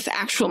game with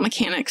actual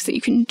mechanics that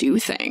you can do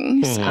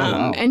things.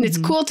 And it's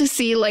cool to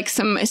see like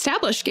some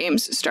established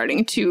games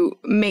starting to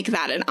make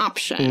that an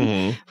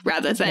option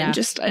rather than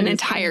just an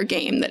entire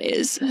game that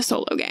is a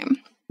solo game.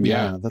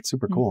 Yeah, that's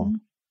super cool.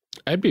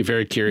 I'd be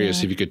very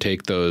curious if you could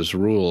take those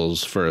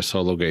rules for a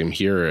solo game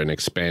here and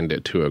expand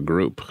it to a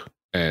group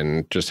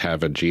and just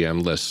have a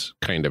GM-less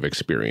kind of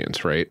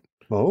experience, right?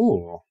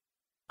 Oh,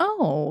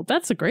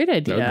 that's a great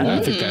idea.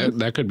 I think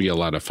that could be a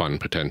lot of fun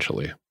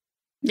potentially.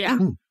 Yeah.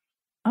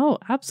 Oh,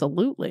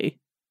 absolutely.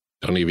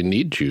 Don't even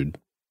need Jude.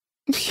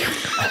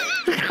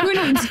 Who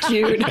needs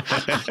Jude?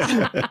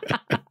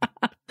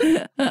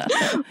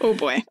 Oh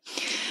boy.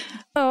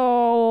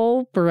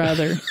 Oh,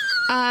 brother.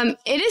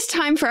 It is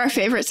time for our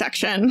favorite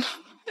section.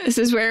 This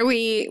is where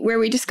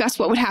we discuss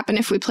what would happen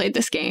if we played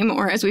this game,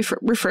 or as we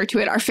refer to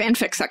it, our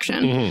fanfic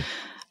section.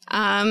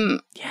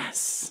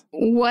 Yes.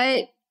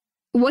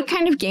 What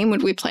kind of game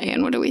would we play,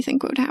 and what do we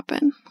think would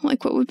happen?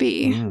 Like, what would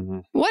be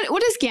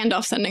what is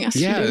Gandalf sending us to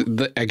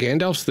do? Yeah,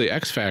 Gandalf's the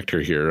X factor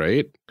here,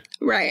 right?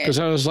 Right. Because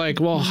I was like,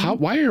 well,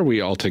 why are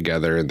we all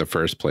together in the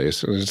first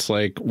place? And it's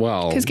like,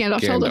 well, because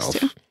Gandalf told us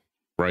to.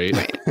 Right.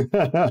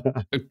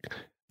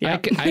 I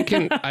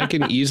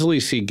can easily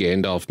see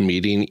Gandalf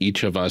meeting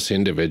each of us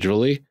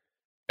individually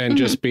and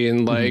just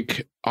being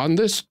like, on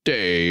this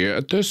day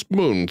at this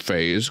moon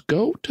phase,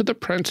 go to the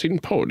prancing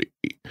pony.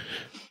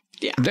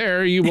 Yeah.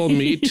 There you will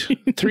meet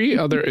 3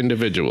 other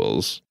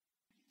individuals.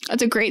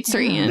 That's a great Sir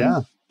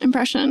Ian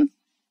impression.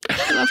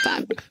 I love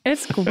that.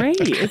 It's great.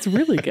 It's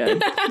really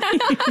good.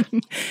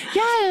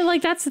 Yeah,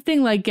 like that's the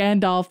thing. Like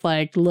Gandalf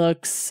like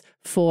looks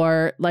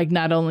for like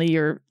not only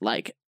your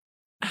like,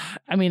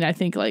 I mean, I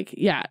think like,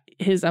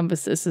 his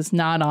emphasis is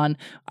not on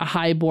a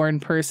highborn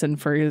person,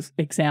 for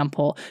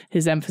example.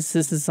 His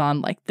emphasis is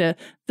on like the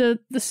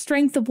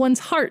strength of one's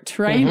heart,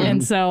 right?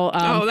 And so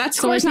that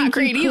score's not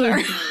great either.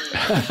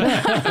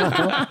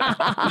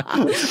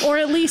 or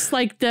at least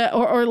like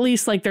or at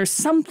least like there's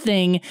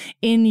something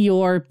in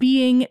your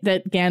being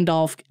that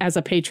Gandalf as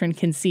a patron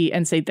can see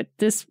and say that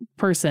this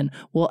person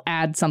will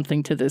add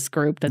something to this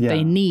group that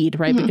they need,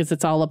 right? Because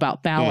it's all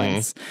about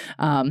balance.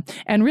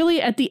 And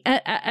really at the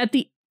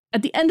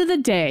end of the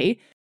day,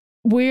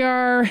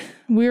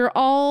 we're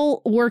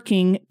all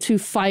working to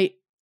fight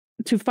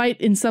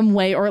in some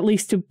way, or at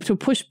least to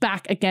push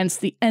back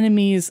against the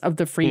enemies of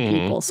the free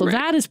people. So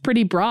that is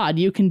pretty broad.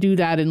 You can do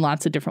that in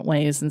lots of different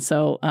ways. And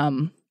so,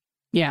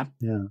 yeah.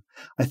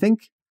 I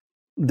think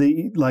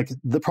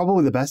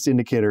probably the best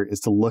indicator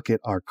is to look at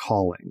our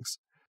callings.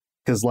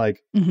 Because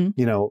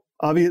you know,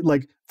 obviously,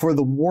 like for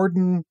the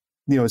warden,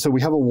 you know, so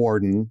we have a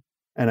warden,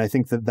 and I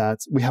think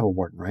we have a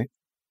warden, right?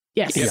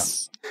 Yes. Yeah.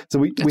 So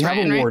we have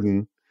a warden.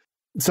 Right?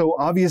 So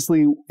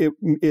obviously it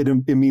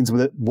means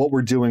that what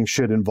we're doing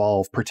should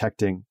involve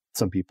protecting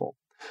some people,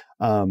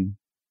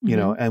 you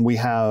know, and we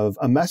have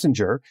a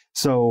messenger.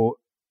 So,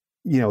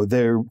 you know,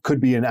 there could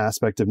be an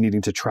aspect of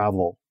needing to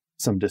travel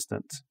some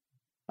distance.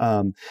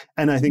 And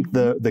I think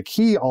the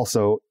key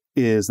also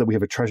is that we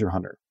have a treasure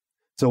hunter.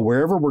 So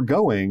wherever we're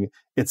going,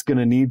 it's going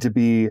to need to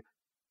be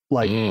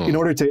like, in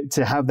order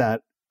to have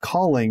that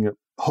calling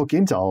hook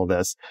into all of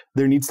this,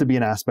 there needs to be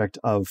an aspect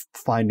of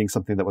finding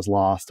something that was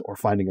lost or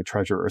finding a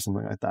treasure or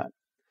something like that.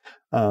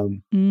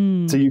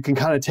 So you can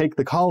kind of take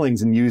the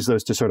callings and use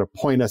those to sort of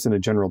point us in a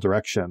general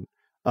direction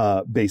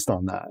based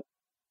on that.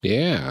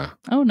 Yeah.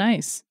 Oh,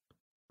 nice.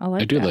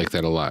 I do like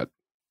that a lot.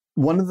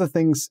 One of the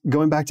things,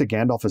 going back to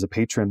Gandalf as a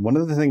patron, one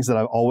of the things that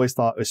I've always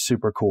thought was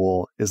super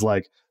cool is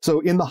like,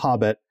 so in The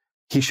Hobbit,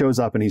 he shows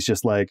up and he's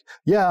just like,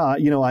 yeah,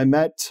 you know, I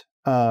met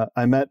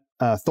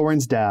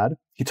Thorin's dad.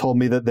 He told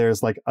me that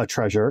there's like a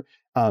treasure,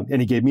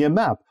 and he gave me a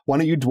map. Why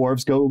don't you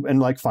dwarves go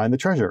and like find the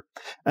treasure?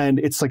 And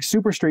it's like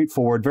super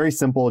straightforward, very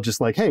simple. Just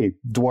like, hey,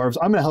 dwarves,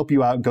 I'm going to help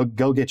you out.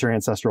 Go get your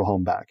ancestral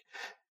home back.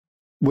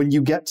 When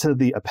you get to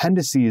the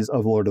appendices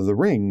of Lord of the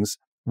Rings,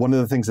 one of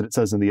the things that it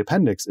says in the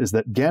appendix is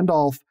that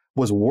Gandalf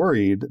was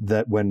worried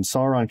that when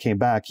Sauron came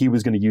back, he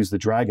was going to use the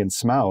dragon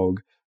Smaug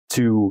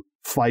to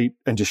fight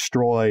and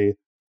destroy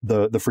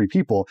the free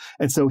people.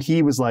 And so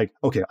he was like,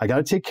 okay, I got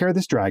to take care of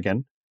this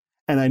dragon.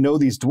 And I know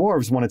these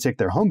dwarves want to take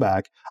their home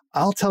back.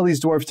 I'll tell these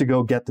dwarves to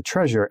go get the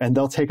treasure and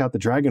they'll take out the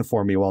dragon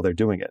for me while they're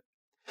doing it.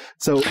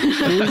 So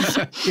his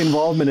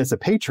involvement as a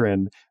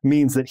patron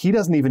means that he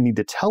doesn't even need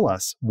to tell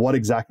us what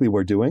exactly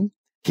we're doing.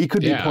 He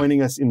could be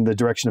pointing us in the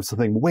direction of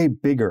something way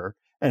bigger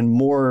and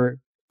more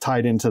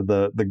tied into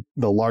the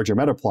larger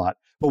meta plot.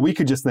 But we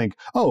could just think,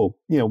 oh,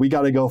 you know, we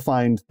got to go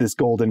find this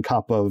golden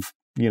cup of,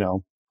 you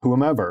know,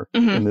 whomever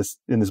in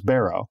this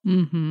barrow.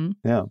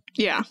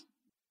 Yeah.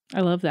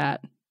 I love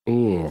that.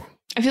 Ooh.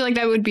 I feel like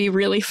that would be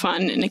really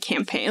fun in a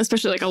campaign,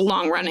 especially like a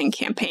long running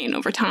campaign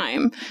over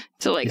time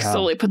to like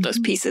slowly put those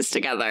pieces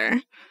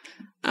together.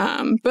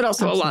 But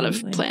also a lot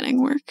of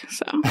planning work.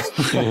 So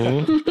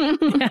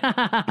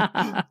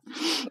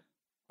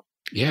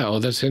yeah, oh,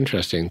 that's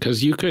interesting.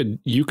 Because you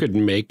could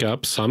make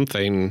up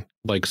something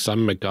like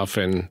some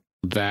MacGuffin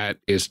that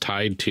is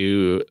tied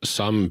to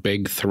some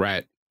big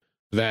threat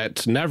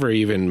that's never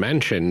even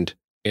mentioned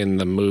in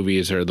the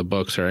movies or the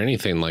books or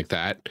anything like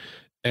that.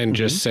 And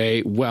just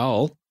say,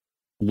 well,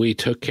 we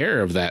took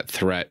care of that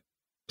threat.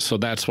 So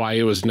that's why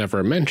it was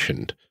never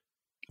mentioned.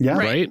 Yeah.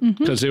 Right?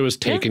 Because it was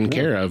taken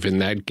care of in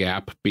that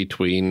gap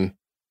between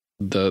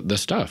the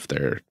stuff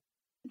there.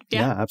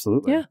 Yeah,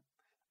 absolutely. Yeah.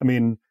 I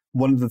mean,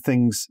 one of the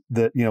things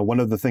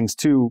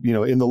too, you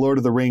know, in the Lord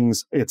of the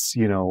Rings, it's,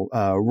 you know,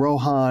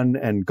 Rohan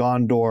and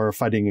Gondor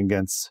fighting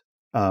against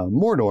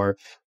Mordor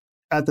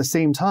at the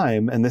same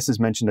time. And this is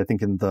mentioned, I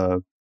think, in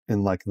the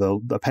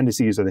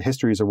appendices or the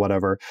histories or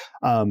whatever.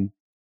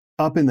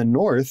 Up in the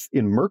north,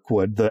 in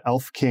Mirkwood, the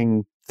elf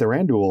king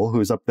Thranduil,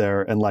 who's up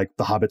there and like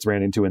the hobbits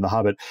ran into in The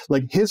Hobbit,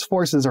 like his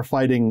forces are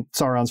fighting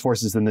Sauron's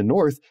forces in the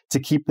north to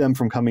keep them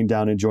from coming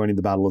down and joining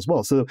the battle as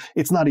well. So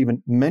it's not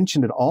even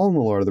mentioned at all in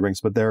the Lord of the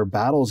Rings, but there are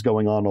battles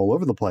going on all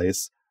over the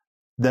place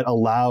that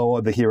allow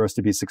the heroes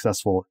to be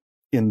successful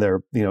in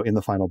their, you know, in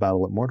the final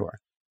battle at Mordor.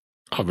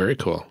 Oh, very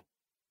cool.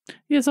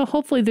 Yeah, so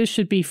hopefully this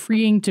should be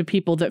freeing to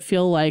people that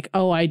feel like,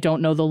 oh, I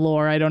don't know the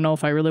lore. I don't know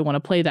if I really want to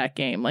play that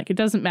game. Like, it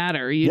doesn't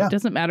matter. It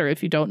doesn't matter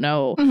if you don't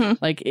know.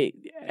 Like,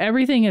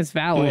 everything is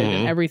valid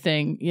and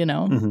everything, you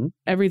know,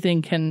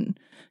 everything can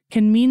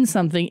mean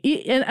something.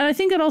 And I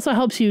think it also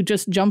helps you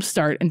just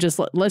jumpstart and just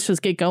let's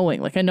just get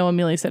going. Like, I know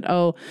Amelia said,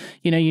 oh,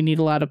 you know, you need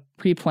a lot of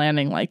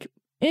pre-planning. Like,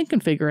 and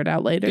can figure it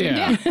out later.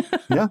 Yeah.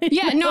 No,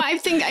 I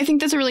think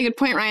that's a really good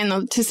point, Ryan,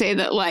 though, to say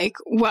that, like,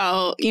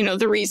 well, you know,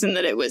 the reason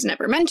that it was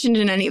never mentioned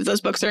in any of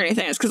those books or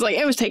anything is because, like,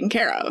 it was taken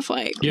care of.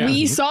 Like,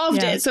 we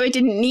solved it, so it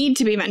didn't need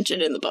to be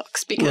mentioned in the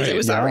books because it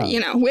was already,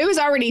 you know, it was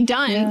already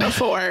done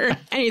before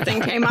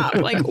anything came up.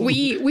 Like,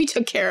 we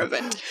took care of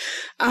it.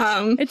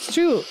 It's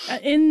true.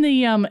 In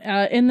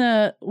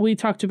the we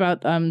talked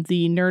about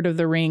the Nerd of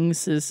the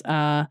Rings is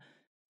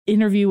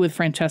interview with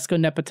Francesco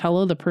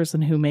Nepatello, the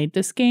person who made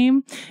this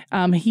game.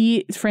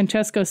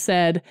 Francesco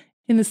said,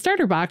 in the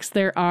starter box,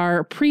 there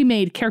are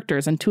pre-made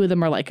characters, and 2 of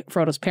them are like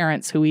Frodo's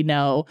parents, who we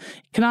know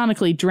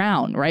canonically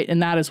drown, right?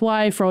 And that is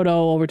why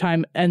Frodo over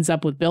time ends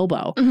up with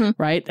Bilbo,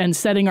 right? And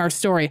setting our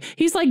story.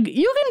 He's like,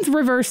 you can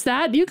reverse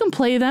that. You can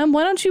play them.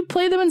 Why don't you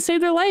play them and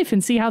save their life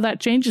and see how that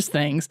changes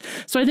things?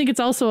 So I think it's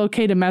also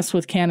okay to mess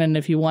with canon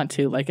if you want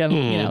to, like, you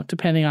know,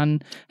 depending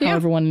on how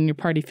everyone in your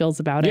party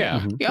feels about it.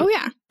 Yeah. Oh,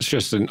 yeah. It's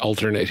just an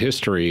alternate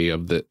history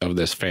of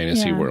this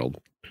fantasy world,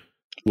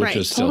 which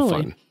is still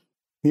fun.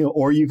 You know,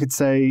 or you could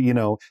say, you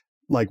know,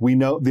 like we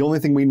know the only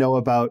thing we know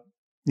about,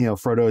 you know,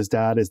 Frodo's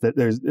dad is that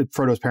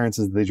Frodo's parents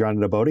is that they drowned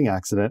in a boating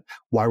accident.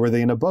 Why were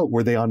they in a boat?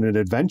 Were they on an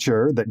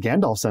adventure that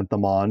Gandalf sent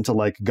them on to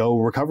like go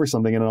recover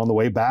something? And on the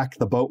way back,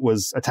 the boat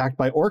was attacked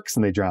by orcs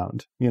and they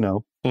drowned, you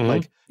know,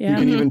 like you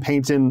can even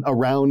paint in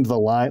around the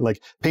line,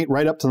 like paint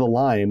right up to the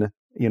line,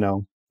 you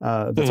know,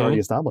 that's already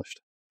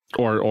established.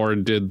 Or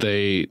did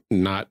they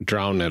not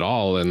drown at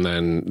all and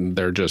then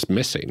they're just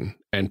missing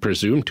and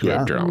presumed to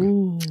have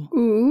drowned?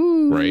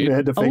 Ooh. Right? They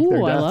had to fake their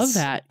deaths. I love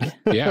that.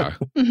 Yeah.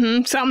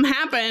 Something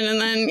happened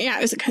and then,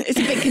 it's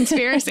a big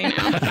conspiracy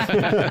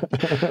now.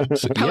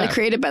 Probably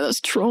created by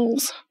those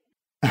trolls.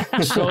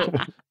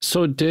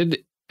 So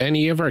did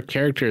any of our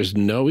characters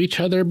know each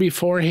other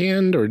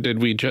beforehand, or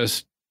did we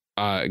just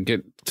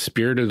get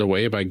spirited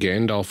away by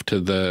Gandalf to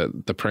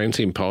the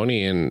prancing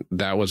pony and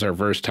that was our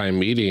first time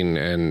meeting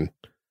and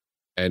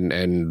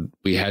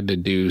we had to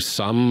do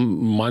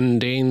some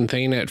mundane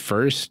thing at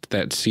first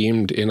that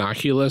seemed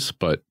innocuous,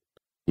 but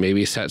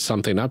maybe set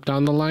something up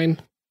down the line?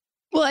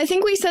 Well, I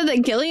think we said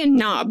that Gilly and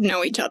Nob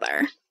know each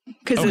other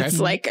because it's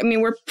like, I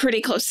mean, we're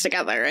pretty close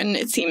together and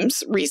it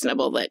seems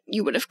reasonable that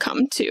you would have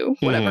come to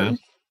whatever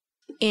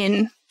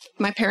in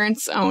my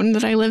parents' own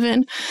that I live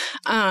in.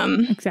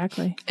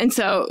 Exactly. And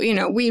so, you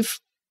know, we've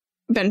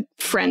been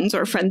friends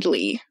or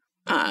friendly.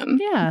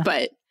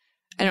 But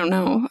I don't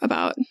know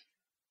about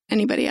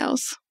anybody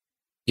else.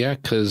 Yeah,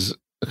 because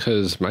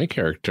my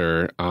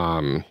character,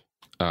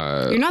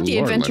 you're not the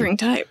adventuring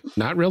type.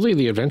 Not really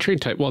the adventuring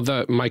type.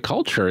 Well, my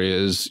culture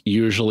is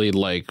usually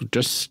like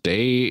just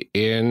stay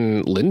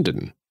in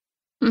Linden,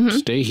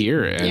 stay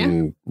here,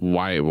 and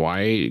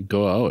why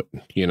go out?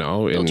 You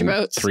know, build in your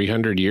boats.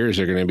 300 years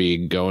they're going to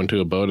be going to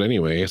a boat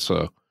anyway,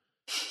 so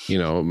you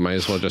know, might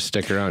as well just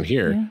stick around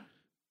here.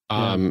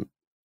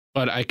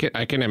 But I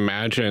can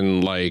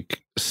imagine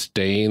like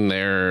staying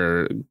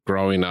there,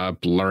 growing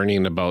up,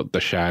 learning about the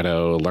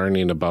shadow,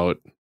 learning about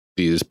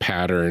these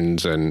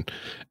patterns, and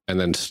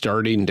then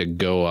starting to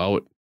go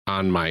out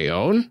on my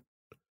own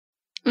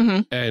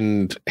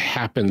and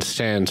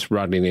happenstance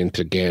running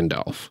into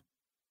Gandalf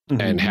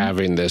and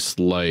having this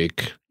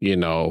like, you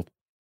know,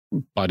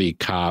 buddy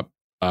cop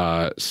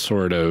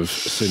sort of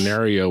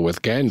scenario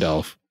with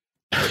Gandalf.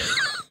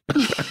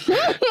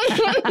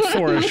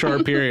 For a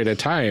short period of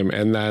time,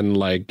 and then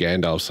like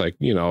Gandalf's like,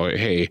 you know,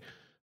 hey,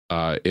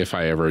 if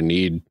I ever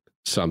need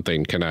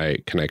something, can I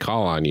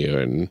call on you?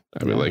 And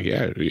I'd be like,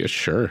 yeah,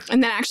 sure.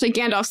 And then actually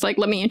Gandalf's like,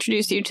 let me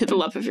introduce you to the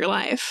love of your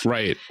life.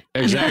 Right,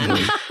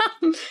 exactly.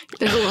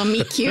 There's a little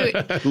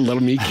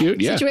meet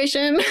cute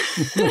situation.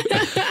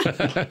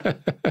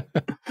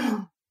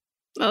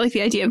 I like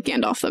the idea of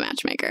Gandalf the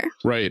matchmaker.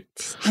 Right.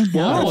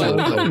 Well,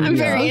 I'm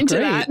very into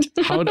that.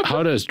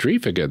 How does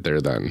Drifa get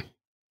there then?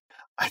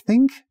 I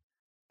think,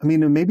 I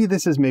mean, maybe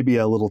this is maybe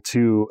a little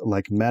too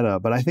like meta,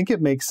 but I think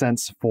it makes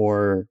sense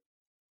for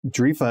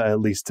Drifa at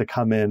least to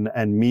come in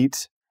and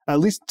meet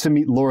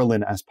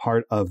Laurelin as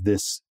part of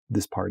this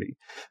party.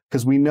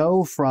 Because we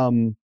know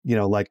from, you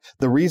know, like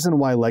the reason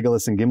why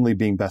Legolas and Gimli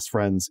being best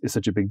friends is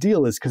such a big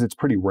deal is because it's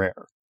pretty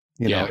rare.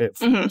 You know, it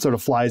sort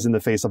of flies in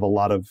the face of a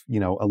lot of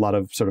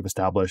sort of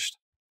established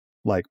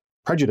like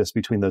prejudice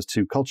between those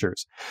two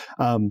cultures.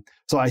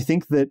 So I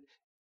think that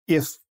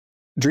if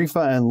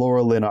Drifa and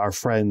Laurelin are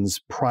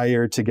friends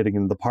prior to getting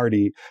into the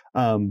party,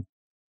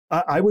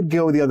 I would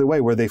go the other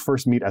way, where they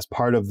first meet as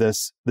part of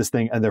this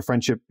thing, and their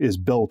friendship is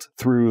built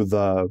through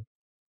the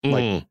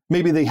like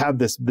maybe they have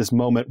this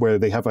moment where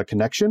they have a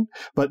connection,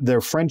 but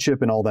their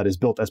friendship and all that is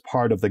built as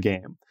part of the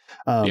game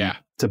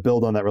to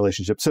build on that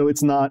relationship. So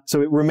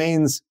it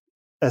remains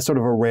as sort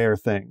of a rare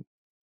thing,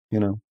 you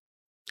know.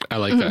 I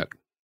like that.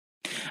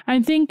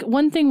 I think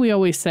one thing we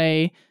always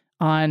say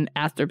on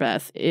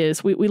Athrabeth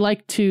is we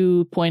like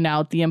to point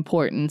out the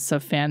importance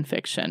of fan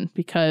fiction,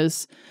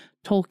 because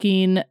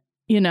Tolkien,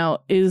 you know,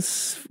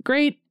 is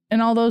great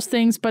and all those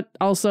things, but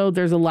also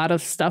there's a lot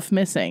of stuff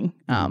missing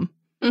from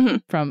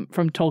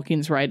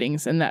Tolkien's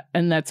writings, and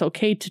that's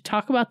okay to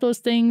talk about those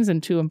things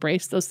and to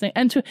embrace those things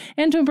and to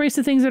embrace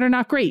the things that are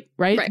not great,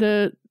 right?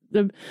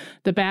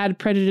 The bad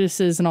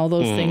prejudices and all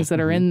those things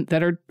that are in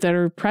that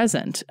are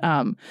present.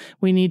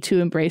 We need to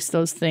embrace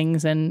those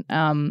things,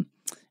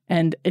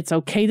 and it's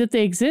okay that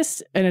they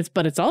exist,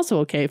 but it's also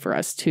okay for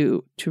us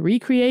to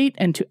recreate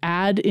and to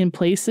add in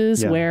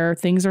places where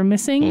things are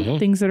missing,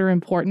 things that are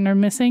important are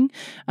missing,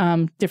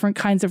 different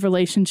kinds of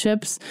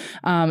relationships.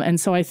 And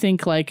so I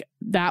think like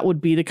that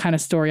would be the kind of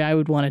story I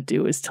would want to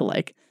do, is to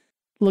like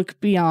look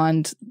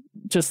beyond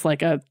just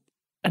like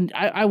and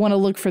I want to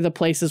look for the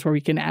places where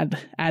we can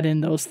add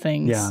in those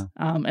things. Yeah.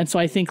 And so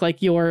I think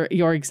like your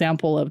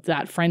example of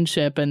that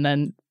friendship and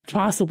then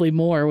possibly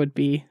more would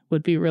be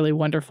really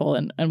wonderful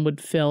and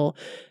would fill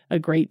a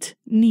great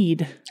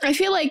need. I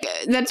feel like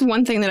that's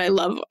one thing that I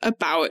love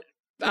about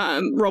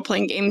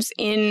role-playing games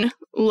in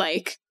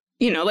like,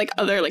 you know, like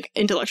other like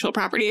intellectual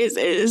properties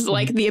is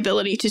like the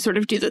ability to sort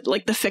of do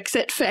the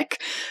fix-it fic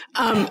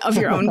of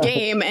your own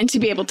game and to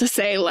be able to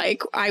say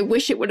like, I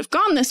wish it would have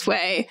gone this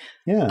way.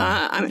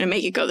 Yeah. I'm going to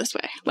make it go this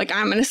way. Like,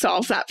 I'm going to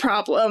solve that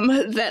problem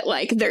that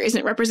like there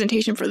isn't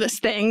representation for this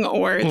thing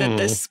or that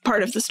this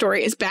part of the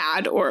story is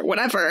bad or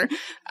whatever.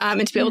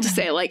 And to be able to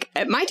say like,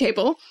 at my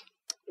table,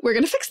 we're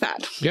going to fix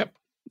that. Yep.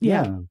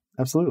 Yeah,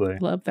 absolutely.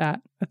 Love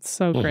that. That's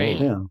so great.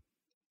 Yeah.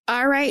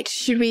 All right.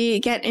 Should we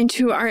get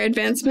into our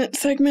advancement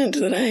segment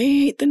that I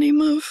hate the name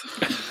of?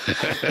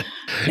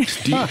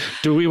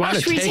 do we want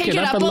to Should we take it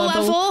up a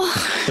level?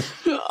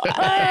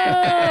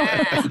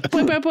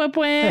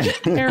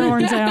 Air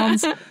horn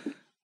sounds.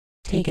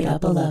 Take it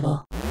up a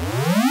level.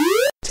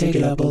 Take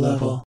it up a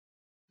level.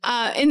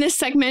 In this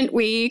segment,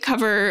 we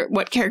cover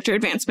what character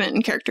advancement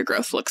and character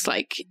growth looks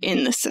like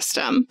in the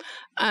system.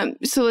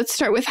 So let's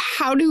start with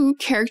how do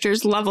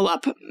characters level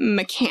up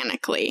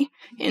mechanically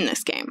in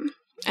this game?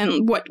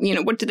 And what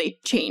do they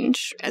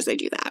change as they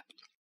do that?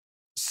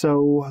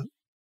 So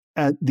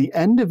at the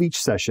end of each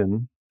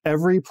session,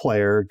 every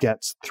player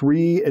gets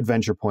 3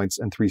 adventure points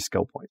and 3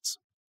 skill points.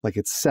 Like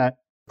it's set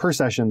per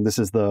session. This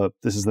is the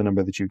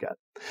number that you get.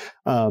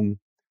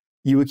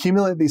 You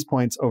accumulate these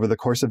points over the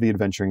course of the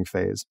adventuring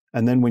phase.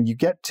 And then when you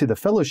get to the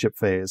fellowship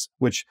phase,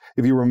 which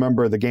if you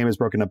remember, the game is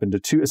broken up into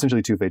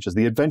essentially two phases.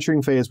 The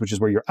adventuring phase, which is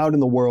where you're out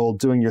in the world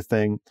doing your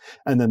thing.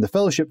 And then the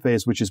fellowship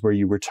phase, which is where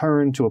you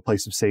return to a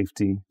place of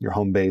safety, your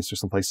home base or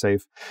someplace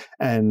safe.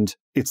 And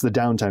it's the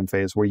downtime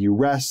phase where you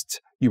rest,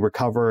 you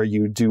recover,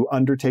 you do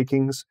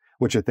undertakings,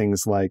 which are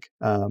things like,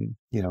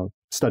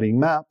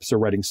 studying maps or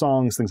writing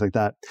songs, things like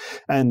that.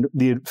 And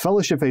the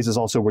fellowship phase is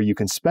also where you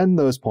can spend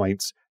those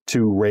points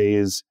to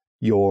raise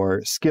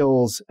your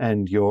skills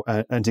and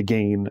to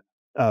gain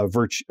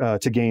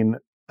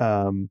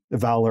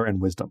valor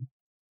and wisdom.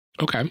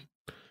 Okay.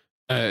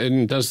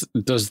 And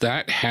does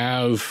that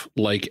have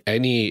like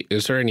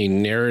is there any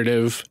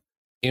narrative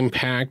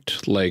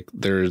impact? Like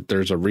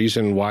there's a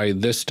reason why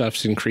this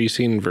stuff's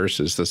increasing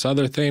versus this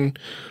other thing?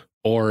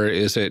 Or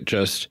is it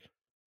just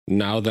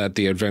now that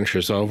the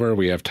adventure's over,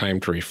 we have time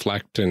to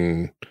reflect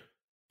and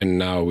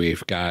now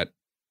we've got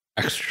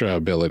extra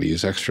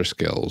abilities, extra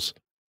skills?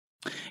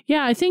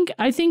 Yeah, I think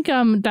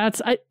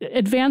that's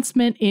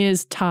advancement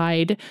is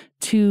tied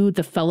to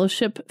the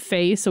fellowship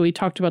phase. So we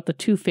talked about the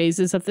 2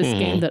 phases of this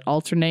game that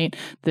alternate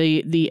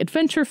the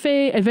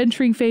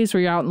adventuring phase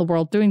where you're out in the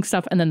world doing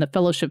stuff, and then the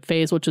fellowship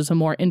phase, which is a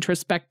more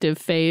introspective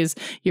phase.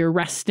 You're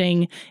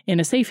resting in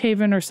a safe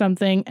haven or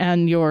something,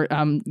 and you're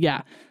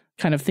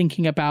kind of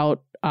thinking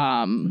about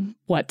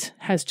what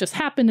has just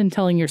happened and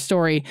telling your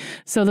story.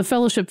 So the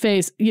fellowship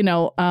phase,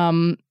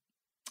 it's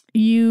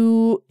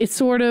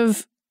sort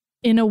of,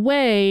 in a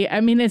way, I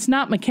mean, it's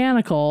not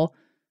mechanical,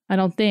 I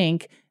don't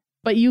think,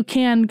 but you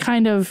can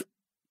kind of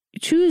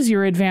choose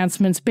your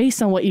advancements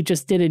based on what you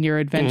just did in your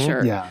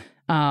adventure. Yeah.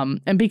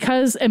 And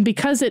because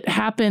it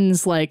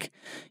happens like,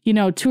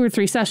 2 or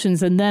 3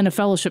 sessions and then a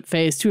fellowship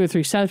phase, 2 or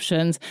 3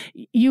 sessions,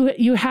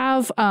 you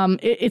have,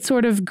 it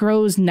sort of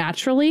grows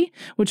naturally,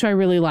 which I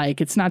really like.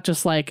 It's not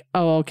just like,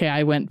 oh, okay,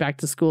 I went back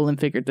to school and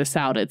figured this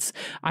out.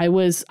 I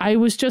was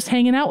just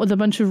hanging out with a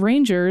bunch of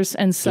rangers.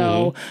 And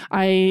so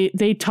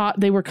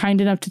they were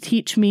kind enough to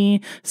teach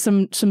me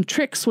some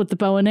tricks with the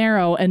bow and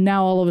arrow. And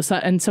now all of a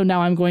sudden, and so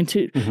now I'm going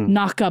to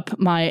knock up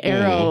my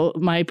arrow,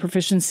 my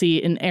proficiency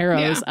in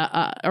arrows,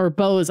 or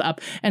bows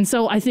up. And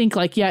so I think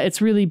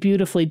it's really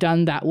beautifully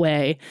done that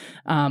way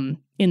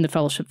in the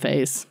fellowship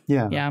phase.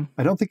 Yeah.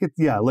 I don't think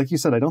like you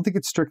said, I don't think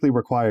it's strictly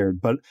required,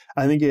 but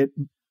I think it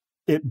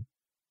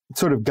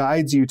sort of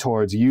guides you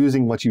towards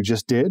using what you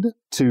just did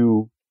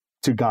to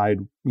guide,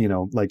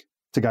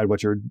 to guide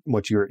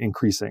what you're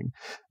increasing,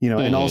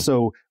 and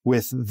also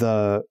with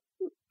the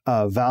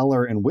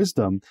valor and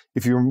wisdom.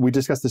 We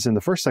discussed this in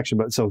the first section,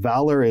 but so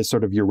valor is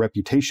sort of your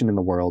reputation in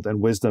the world,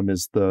 and wisdom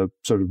is the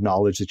sort of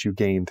knowledge that you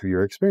gain through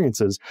your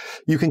experiences.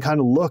 You can kind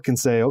of look and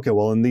say, okay,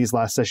 well, in these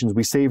last sessions,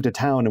 we saved a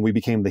town and we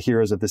became the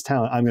heroes of this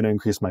town. I'm going to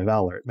increase my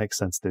valor. It makes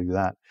sense to do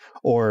that.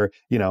 Or,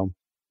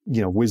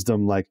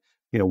 wisdom, like,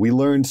 we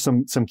learned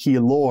some key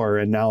lore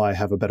and now I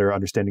have a better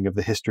understanding of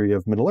the history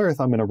of Middle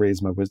Earth. I'm going to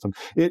raise my wisdom.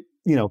 It,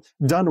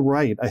 done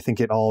right, I think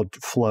it all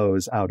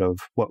flows out of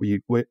what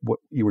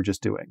you were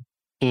just doing.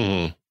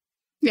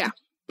 Yeah,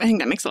 I think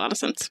that makes a lot of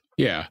sense.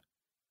 Yeah.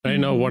 I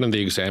know one of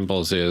the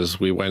examples is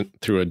we went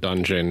through a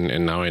dungeon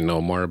and now I know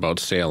more about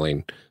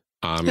sailing.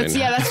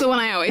 That's the one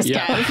I always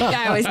get.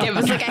 I always give.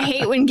 It's like, I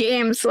hate when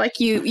games like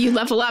you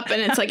level up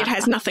and it's like it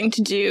has nothing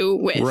to do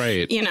with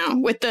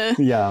with the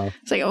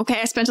It's like,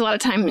 okay, I spent a lot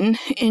of time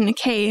in a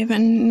cave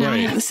and now I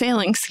have the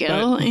sailing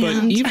skill.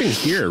 But even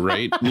here,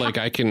 right? Like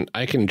I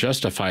can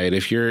justify it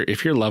if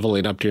you're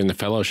leveling up during the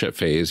fellowship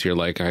phase. You're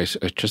like, I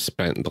just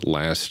spent the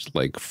last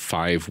like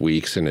 5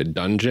 weeks in a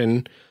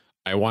dungeon.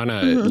 I want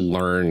to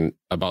learn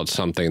about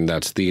something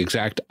that's the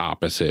exact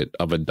opposite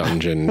of a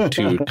dungeon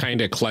to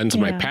kind of cleanse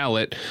my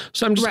palate.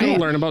 So I'm just going to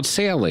learn about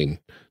sailing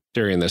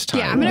during this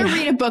time. Yeah, I'm going to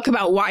read a book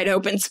about wide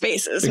open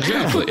spaces.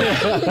 Exactly.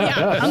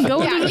 I'm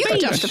going to you can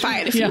justify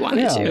it if you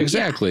wanted to.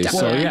 Exactly.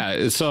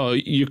 So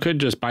you could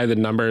just buy the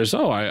numbers.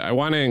 Oh, I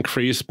want to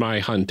increase my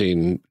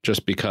hunting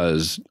just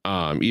because,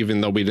 even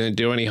though we didn't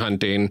do any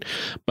hunting,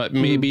 but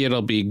maybe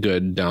it'll be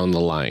good down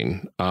the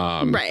line.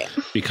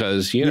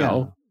 Because, you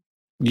know,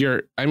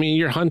 you're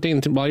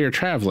hunting while you're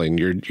traveling,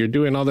 you're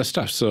doing all this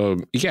stuff. So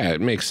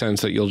it makes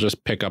sense that you'll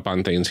just pick up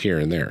on things here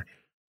and there.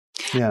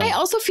 Yeah. I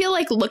also feel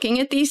like looking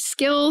at these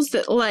skills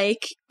that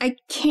like, I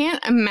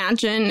can't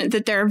imagine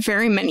that there are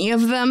very many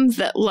of them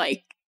that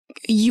like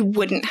you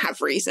wouldn't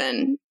have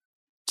reason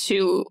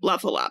to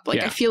level up.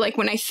 Like, I feel like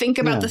when I think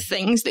about the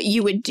things that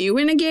you would do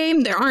in a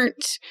game, there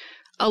aren't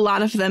a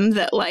lot of them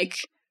that like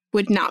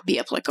would not be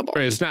applicable.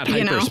 Right, it's not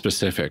hyper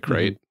specific,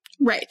 right?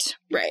 Right.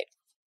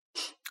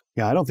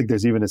 Yeah, I don't think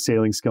there's even a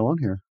sailing skill on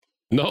here.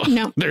 No,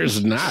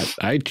 there's not.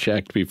 I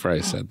checked before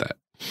I said that.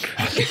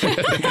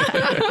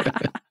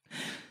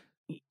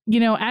 You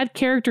know, at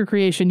character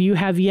creation, you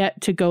have yet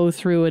to go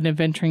through an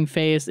adventuring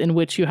phase in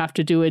which you have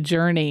to do a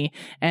journey.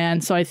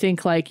 And so I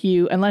think like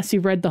unless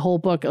you've read the whole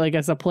book, like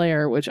as a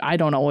player, which I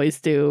don't always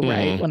do,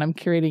 right? When I'm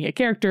creating a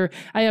character,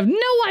 I have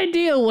no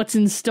idea what's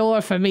in store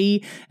for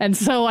me. And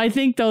so I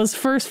think those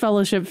first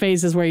fellowship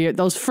phases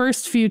those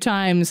first few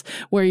times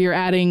where you're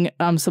adding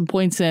some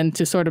points in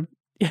to sort of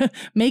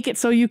make it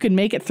so you can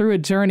make it through a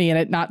journey and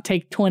it not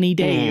take 20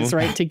 days,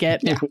 right, to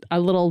get a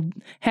little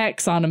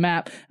hex on a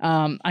map.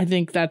 I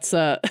think that's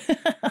I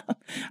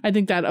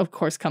think that of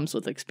course comes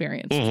with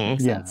experience.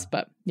 Makes sense,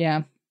 but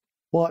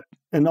Well,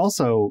 and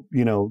also,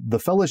 you know, the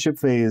fellowship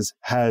phase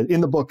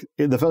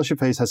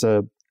has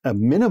a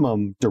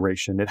minimum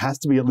duration. It has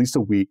to be at least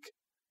a week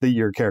that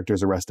your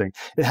characters are resting.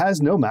 It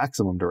has no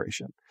maximum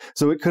duration.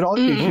 So it could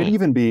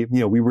even be,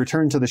 you know, we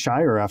return to the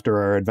Shire after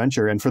our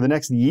adventure, and for the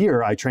next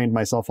year, I trained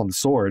myself on the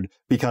sword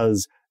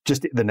because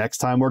just the next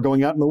time we're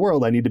going out in the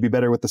world, I need to be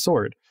better with the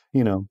sword,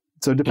 you know.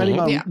 So depending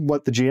on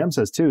what the GM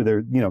says too,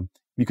 you know,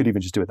 you could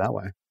even just do it that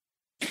way.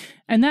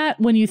 And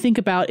that, when you think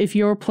about if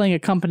you're playing a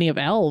company of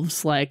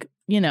elves, like,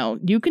 you know,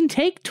 you can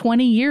take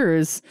 20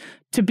 years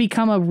to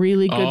become a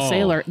really good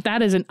sailor.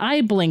 That is an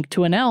eye blink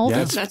to an elf,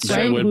 that's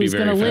right? Who's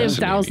going to live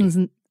thousands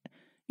and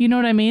you know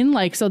what I mean?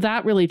 Like, so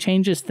that really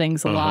changes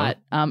things a lot.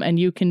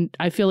 And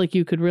I feel like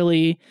you could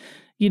really,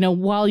 you know,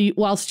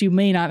 whilst you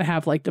may not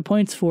have like the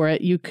points for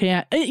it, you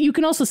can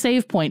also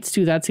save points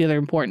too. That's the other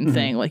important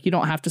thing. Like, you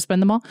don't have to spend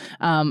them all.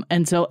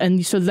 And so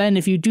then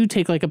if you do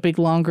take like a big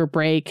longer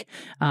break,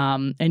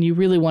 and you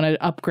really want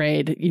to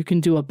upgrade, you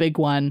can do a big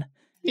one.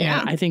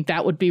 Yeah. I think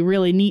that would be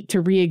really neat to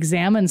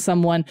re-examine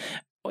someone,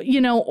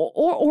 you know,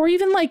 or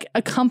even like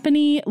a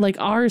company like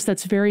ours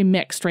that's very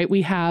mixed, right?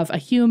 We have a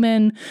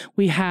human,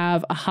 we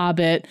have a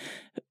hobbit.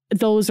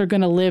 Those are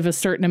going to live a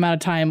certain amount of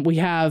time. We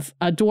have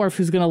a dwarf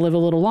who's going to live a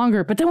little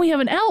longer, but then we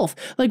have an elf.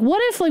 Like,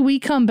 what if like we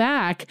come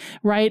back,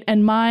 right?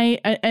 And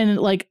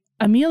like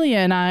Amelia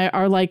and I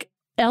are like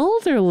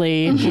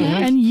elderly,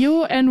 and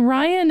you and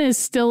Ryan is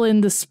still in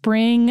the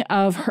spring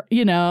of her,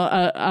 you know,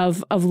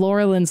 of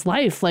Laurelyn's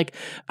life. Like,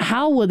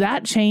 how would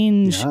that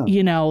change,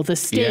 you know, the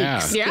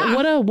stakes?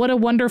 What a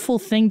wonderful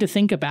thing to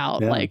think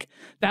about. Like,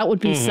 that would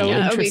be so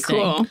interesting. That would be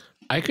cool.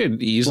 I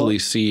could easily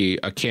see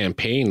a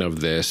campaign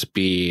of this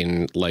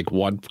being like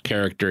one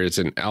character is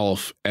an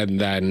elf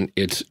and then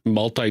it's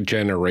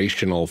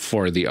multi-generational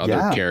for the other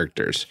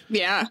characters.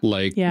 Yeah.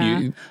 Like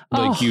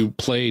you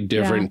play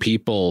different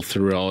people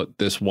throughout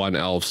this one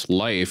elf's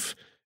life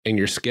and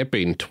you're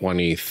skipping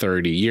 20,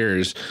 30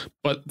 years.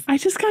 But I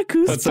just got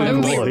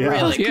goosebumps.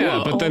 Really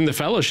cool. But then the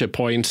fellowship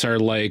points are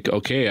like,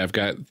 okay, I've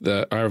got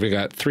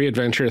 3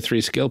 adventure,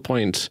 3 skill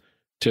points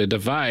to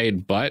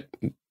divide, but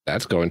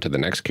that's going to the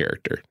next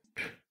character.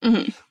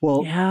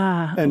 Well,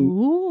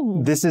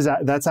 and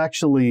that's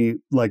actually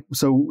like,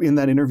 so in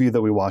that interview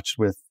that we watched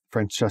with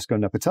Francesco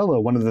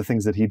Nepatello, one of the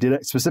things that he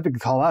did specifically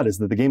call out is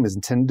that the game is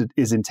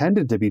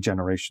intended to be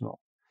generational.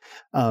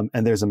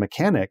 And there's a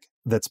mechanic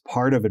that's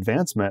part of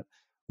advancement,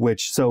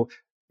 so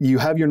you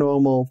have your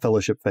normal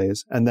fellowship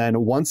phase, and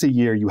then once a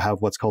year you have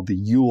what's called the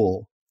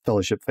Yule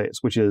fellowship phase,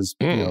 which is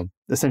you know,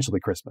 essentially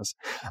Christmas.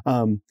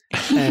 And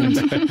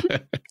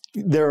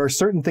there are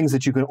certain things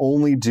that you can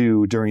only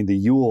do during the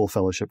Yule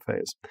fellowship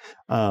phase.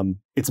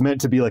 It's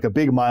meant to be like a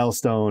big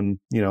milestone.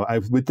 You know, I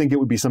would think it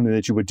would be something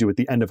that you would do at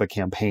the end of a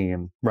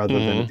campaign rather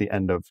than at the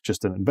end of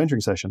just an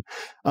adventuring session.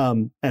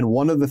 And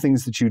one of the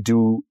things that you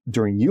do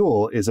during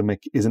Yule is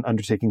an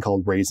undertaking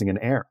called Raising an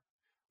Heir,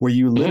 where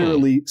you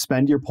literally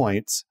spend your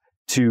points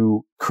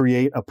to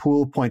create a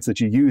pool of points that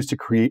you use to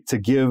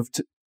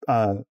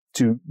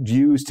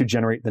use to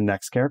generate the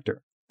next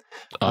character.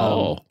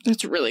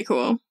 That's really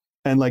cool.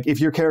 And like, if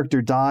your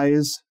character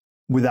dies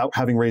without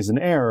having raised an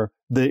heir,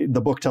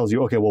 the book tells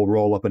you, okay, we'll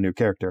roll up a new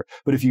character.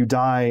 But if you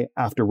die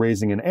after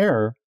raising an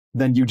heir,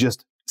 then you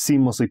just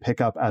seamlessly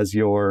pick up as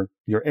your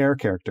heir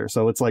character.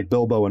 So it's like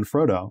Bilbo and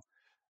Frodo.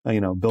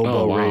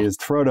 Bilbo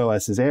raised Frodo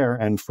as his heir,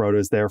 and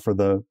Frodo's there for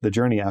the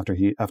journey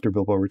after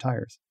Bilbo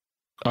retires.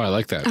 Oh, I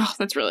like that. Oh,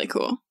 that's really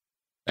cool.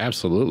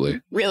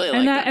 Absolutely. Really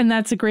like that. And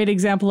that's a great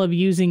example of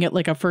using it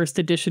like a first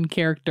edition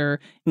character,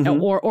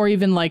 or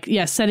even like,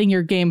 setting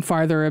your game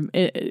farther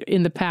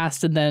in the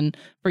past and then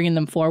bringing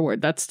them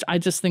forward. I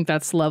just think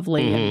that's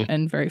lovely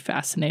and very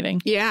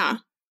fascinating. Yeah.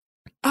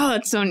 Oh,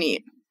 that's so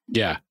neat.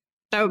 Yeah.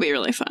 That would be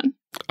really fun.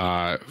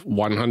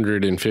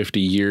 150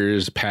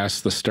 years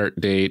past the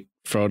start date,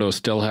 Frodo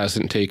still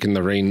hasn't taken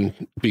the ring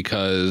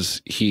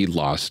because he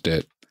lost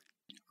it.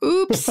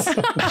 Oops.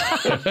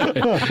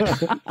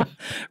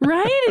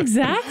 Right,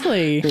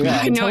 exactly.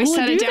 Yeah, I know, I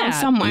set it down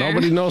somewhere.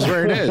 Nobody knows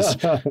where it is.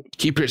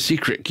 Keep it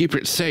secret. Keep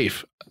it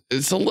safe.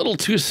 It's a little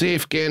too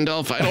safe,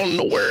 Gandalf. I don't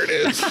know where it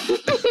is.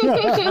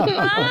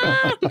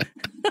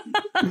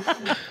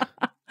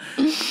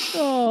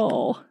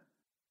 Oh.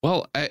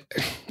 Well,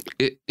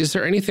 is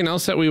there anything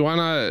else that we want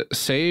to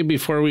say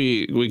before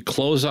we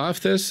close off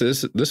this?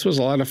 This was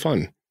a lot of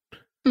fun.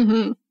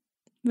 Mm-hmm.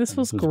 This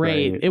was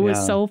great. It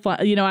was so fun.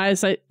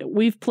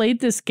 We've played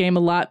this game a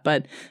lot,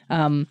 but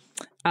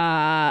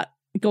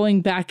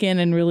going back in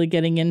and really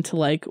getting into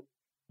like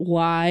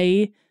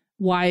why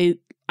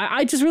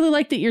I just really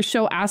like that your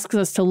show asks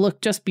us to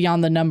look just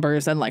beyond the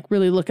numbers and like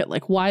really look at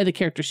like why the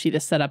character sheet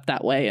is set up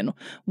that way and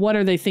what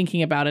are they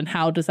thinking about and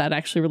how does that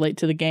actually relate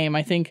to the game.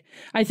 I think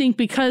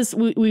because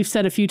we've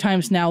said a few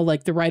times now,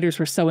 like the writers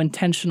were so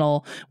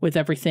intentional with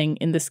everything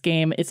in this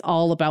game. It's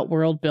all about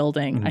world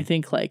building. Mm-hmm. I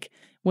think like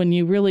when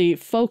you really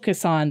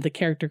focus on the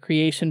character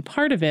creation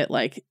part of it,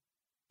 like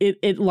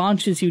it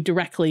launches you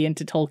directly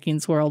into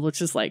Tolkien's world,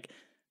 which is like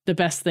the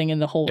best thing in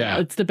the whole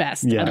world. It's the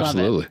best. Yeah, I love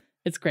absolutely. it.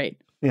 It's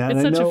great. Yeah,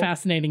 it's such a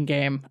fascinating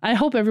game. I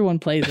hope everyone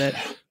plays it.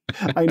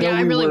 I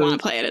really want to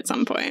play it at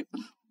some point.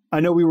 I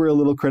know we were a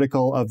little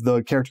critical of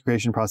the character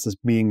creation process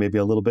being maybe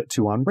a little bit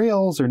too on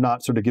rails or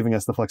not sort of giving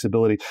us the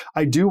flexibility.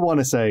 I do want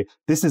to say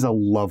this is a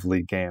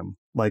lovely game.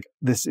 Like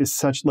this is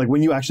such, like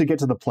when you actually get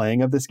to the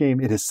playing of this game,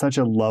 it is such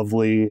a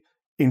lovely,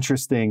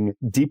 interesting,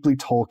 deeply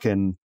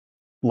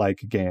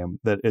Tolkien-like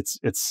game that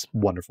it's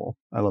wonderful.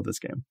 I love this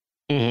game.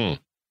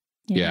 Mm-hmm.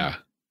 Yeah.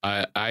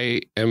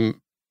 I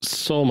am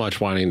so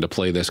much wanting to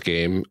play this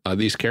game.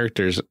 These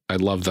characters, I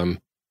love them.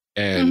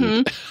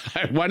 And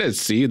I want to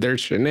see their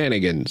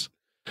shenanigans.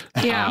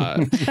 Yeah.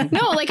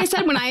 No, like I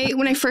said, when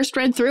I first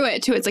read through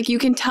it too, it's like you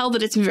can tell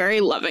that it's very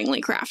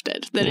lovingly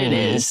crafted, that it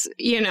is,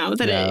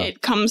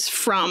 it comes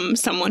from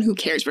someone who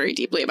cares very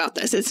deeply about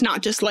this. It's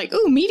not just like,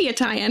 ooh, media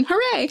tie-in,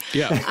 hooray.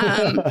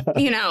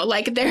 Yeah.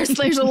 Like there's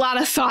a lot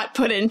of thought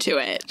put into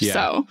it. Yeah.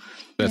 So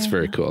that's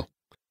very cool.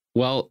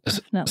 Well,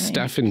 definitely.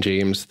 Steph and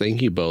James,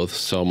 thank you both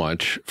so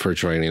much for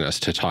joining us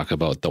to talk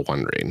about the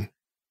One Ring.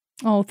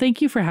 Oh, thank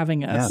you for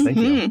having us. Yeah, thank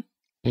you.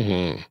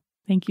 Mm-hmm.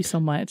 Thank you so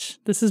much.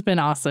 This has been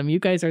awesome. You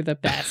guys are the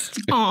best.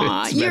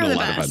 Aw, you're the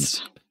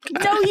best. No,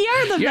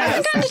 you're the best. I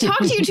haven't gotten to talk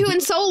to you two in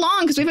so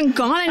long because we haven't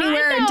gone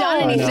anywhere or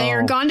done anything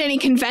or gone to any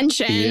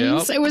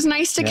conventions. It was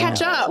nice to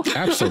catch up.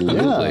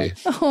 Absolutely.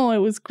 Oh, it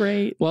was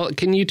great. Well,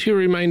 can you two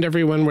remind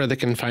everyone where they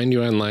can find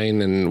you online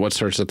and what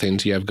sorts of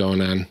things you have going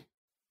on?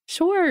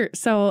 Sure.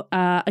 So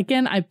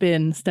again, I've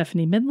been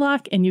Stephanie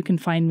Midlock, and you can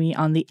find me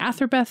on the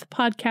Athrabeth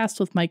Podcast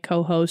with my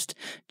co-host,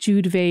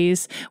 Jude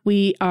Vase.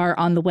 We are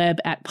on the web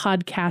at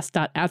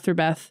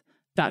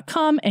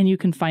podcast.athrabeth.com, and you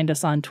can find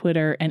us on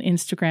Twitter and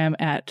Instagram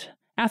at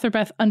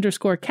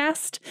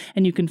Athrabeth_cast,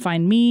 and you can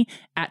find me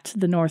at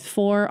the North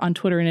 4 on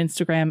Twitter and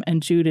Instagram,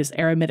 and Jude is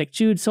Aromatic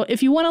Jude. So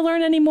if you want to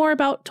learn any more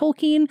about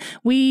Tolkien,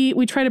 we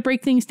try to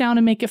break things down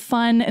and make it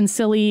fun and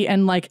silly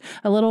and like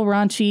a little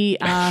raunchy,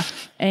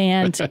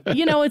 and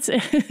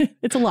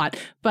it's a lot,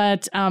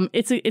 but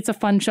it's a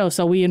fun show.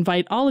 So we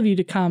invite all of you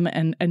to come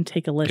and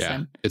take a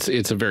listen. Yeah,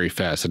 it's a very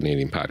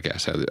fascinating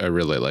podcast. I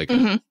really like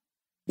it.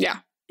 Yeah,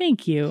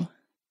 thank you.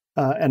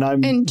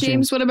 And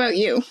James, what about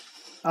you?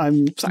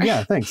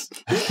 Yeah, thanks.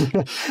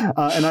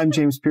 And I'm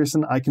James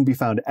Pierson. I can be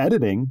found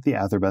editing the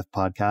Athrabeth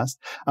Podcast.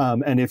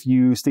 And if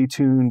you stay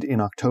tuned in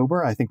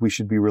October, I think we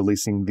should be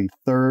releasing the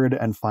third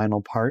and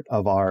final part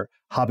of our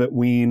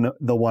Hobbitween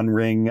The One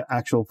Ring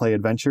actual play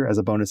adventure as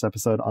a bonus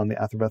episode on the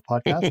Athrabeth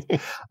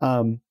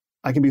Podcast.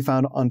 I can be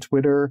found on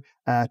Twitter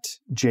at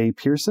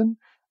jpearson,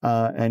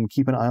 and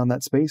keep an eye on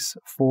that space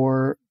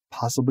for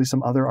possibly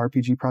some other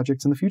RPG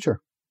projects in the future.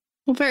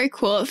 Well, very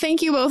cool.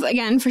 Thank you both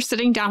again for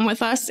sitting down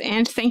with us,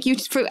 and thank you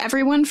for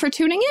everyone for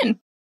tuning in.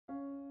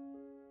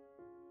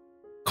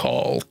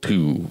 Call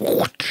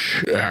to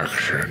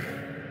action.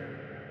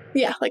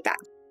 Yeah, like that.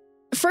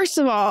 First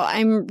of all,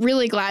 I'm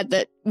really glad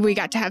that we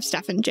got to have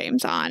Steph and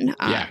James on.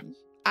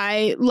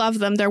 I love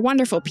them. They're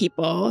wonderful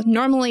people.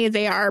 Normally,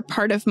 they are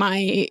part of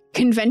my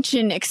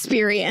convention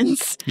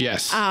experience.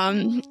 Yes.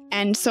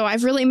 And so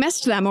I've really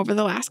missed them over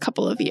the last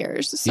couple of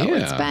years. So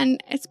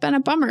it's been a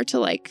bummer to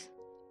like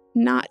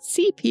not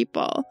see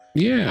people.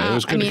 Yeah, it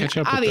was good to catch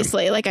up with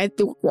obviously, them. like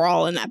we're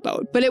all in that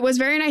boat, but it was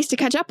very nice to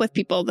catch up with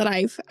people that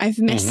I've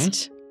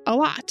missed a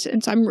lot,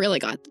 and so I'm really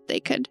glad that they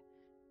could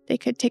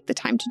take the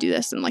time to do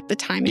this, and like the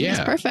timing is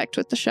perfect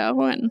with the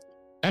show. And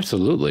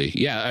absolutely,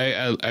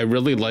 yeah, I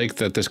really like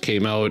that this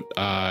came out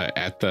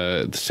at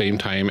the same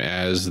time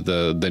as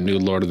the new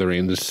Lord of the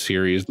Rings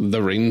series,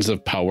 The Rings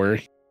of Power.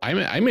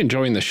 I'm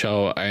enjoying the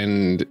show,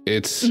 and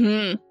it's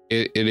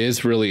it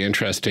is really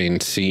interesting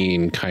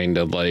seeing kind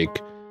of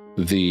like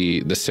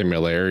the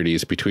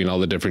similarities between all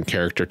the different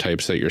character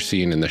types that you're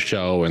seeing in the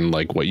show and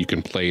like what you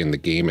can play in the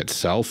game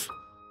itself.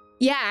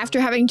 Yeah,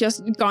 after having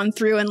just gone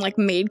through and like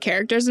made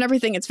characters and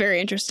everything, it's very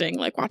interesting,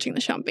 like watching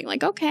the show and being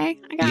like, okay,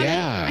 I got it.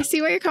 I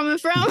see where you're coming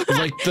from.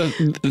 Like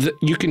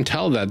you can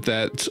tell that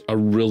that's a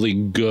really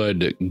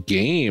good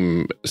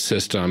game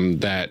system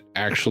that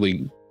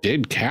actually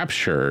did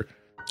capture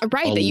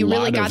that you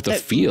really got the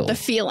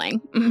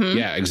feeling.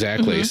 Yeah,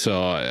 exactly. So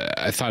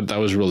I thought that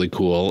was really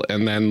cool.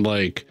 And then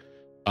like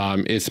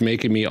it's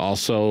making me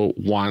also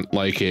want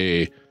like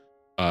a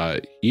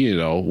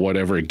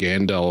whatever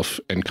Gandalf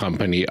and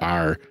company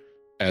are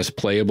as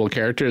playable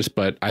characters,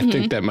 but I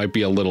think that might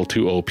be a little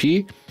too OP.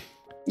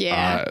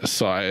 Yeah.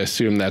 So I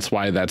assume that's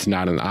why that's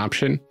not an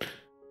option.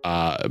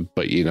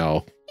 But you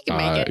can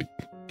make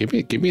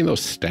it. Give me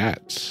those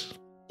stats.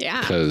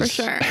 Yeah, for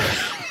sure.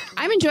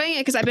 I'm enjoying it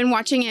because I've been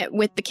watching it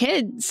with the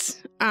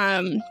kids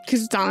because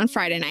it's on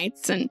Friday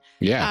nights, and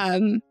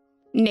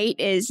Nate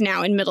is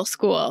now in middle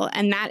school,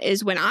 and that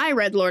is when I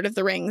read Lord of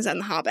the Rings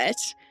and The Hobbit.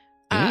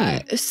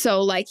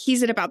 So like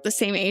he's at about the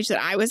same age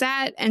that I was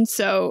at. And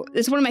so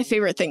it's one of my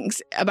favorite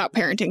things about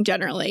parenting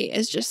generally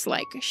is just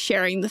like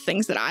sharing the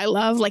things that I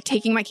love, like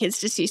taking my kids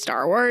to see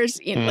Star Wars,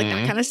 like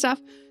that kind of stuff.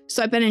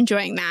 So I've been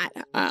enjoying that.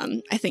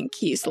 I think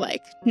he's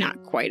like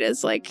not quite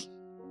as like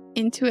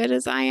into it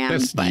as I am.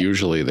 That's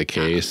usually the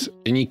case.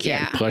 And you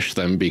can't push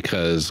them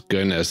because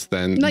goodness,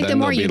 then like then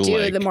the more you do,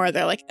 like, the more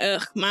they're like,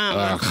 ugh,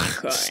 mom.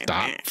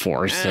 Stop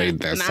forcing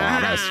this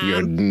on us, you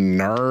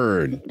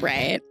nerd.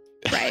 Right.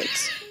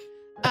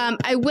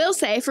 I will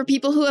say for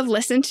people who have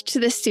listened to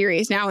this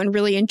series now and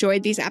really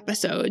enjoyed these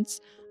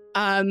episodes,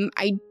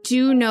 I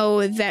do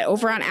know that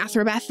over on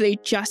Athrabeth, they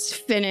just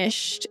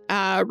finished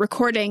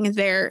recording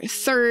their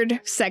third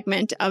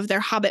segment of their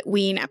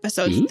Hobbit-ween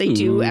episodes that they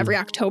do every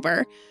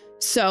October.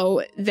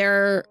 So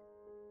there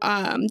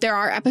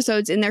are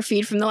episodes in their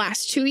feed from the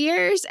last 2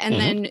 years, and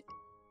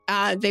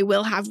then they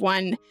will have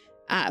one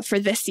for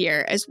this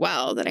year as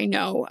well that I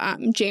know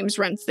James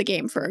runs the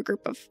game for a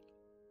group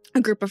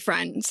of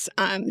friends.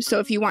 So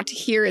if you want to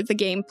hear the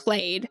game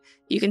played,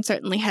 you can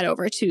certainly head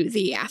over to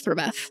the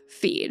Athrabeth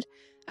feed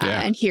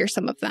and hear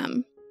some of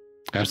them.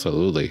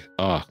 Absolutely.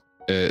 Oh,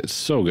 it's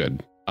so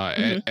good.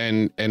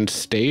 And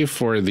stay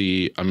for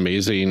the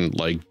amazing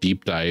like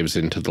deep dives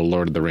into the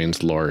Lord of the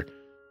Rings lore.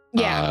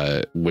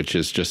 Which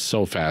is just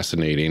so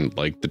fascinating,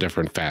 like the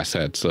different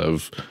facets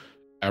of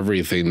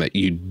everything that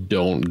you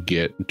don't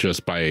get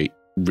just by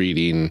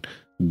reading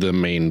the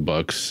main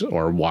books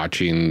or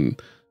watching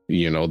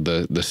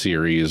the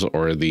series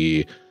or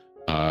the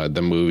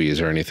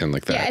movies or anything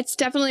like that. Yeah, it's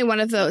definitely one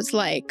of those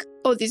like,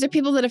 oh, these are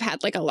people that have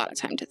had like a lot of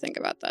time to think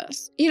about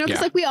this.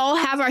 Because like we all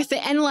have our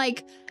thing, and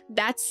like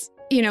that's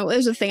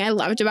there's a thing I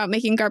loved about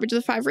making Garbage of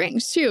the Five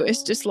Rings too.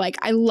 Is just like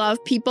I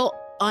love people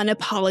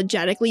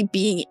unapologetically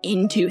being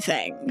into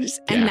things,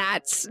 and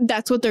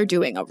that's what they're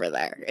doing over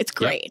there. It's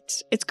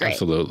great. It's great.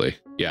 Absolutely.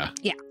 Yeah.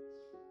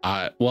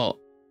 Well,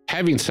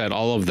 having said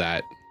all of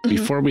that,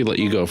 before we let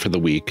you go for the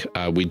week,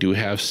 we do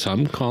have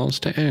some calls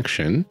to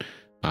action.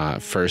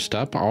 First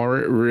up,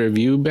 our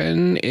review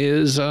bin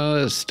is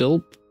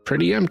still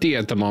pretty empty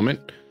at the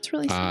moment. It's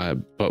really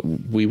sad. But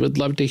we would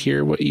love to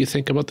hear what you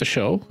think about the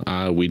show.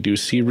 We do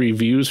see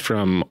reviews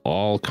from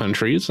all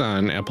countries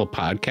on Apple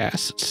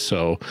Podcasts,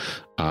 so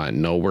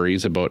no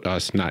worries about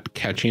us not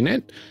catching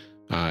it.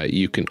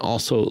 You can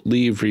also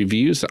leave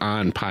reviews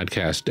on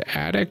Podcast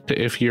Addict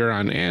if you're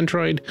on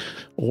Android,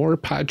 or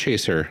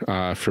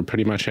Podchaser for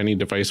pretty much any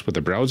device with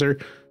a browser.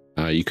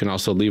 You can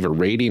also leave a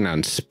rating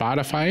on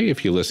Spotify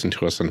if you listen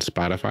to us on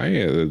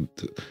Spotify.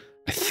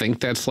 I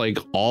think that's like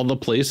all the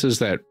places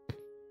that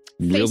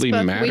really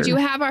matter. We do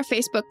have our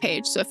Facebook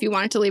page, so if you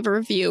wanted to leave a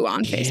review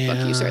on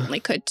Facebook, you certainly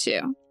could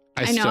too.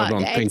 I still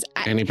don't think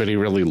anybody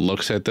really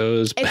looks at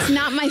those. It's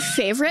not my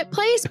favorite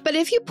place, but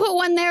if you put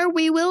one there,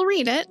 we will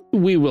read it.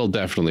 We will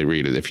definitely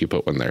read it if you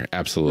put one there.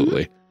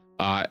 Absolutely.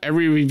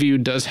 Every review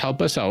does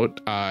help us out,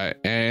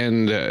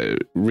 and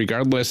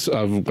regardless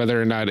of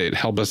whether or not it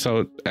helps us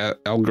out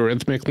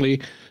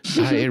algorithmically,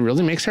 it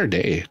really makes our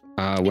day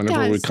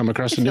whenever we come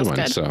across a new one.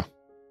 Good. So,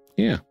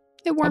 yeah,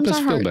 it warms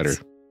our hearts. Feel better.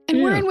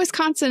 And we're in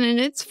Wisconsin, and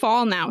it's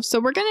fall now, so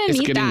we're gonna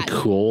need that.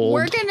 Cold.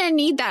 We're gonna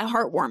need that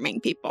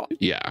heartwarming, people.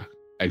 Yeah,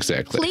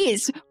 exactly.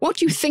 Please,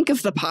 won't you think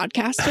of the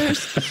podcasters?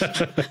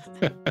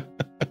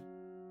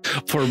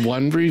 For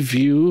one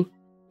review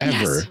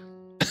ever.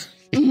 Yes.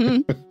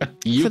 Mm-hmm.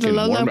 You For the can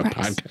low, warm low a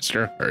price.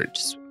 podcaster heart.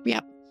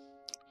 Yep.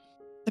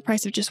 The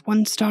price of just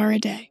 1 star a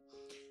day.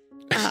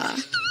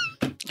 5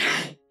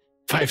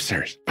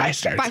 stars. 5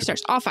 stars. 5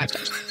 stars. All 5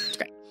 stars. It's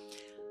great.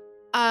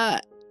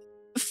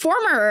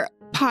 Former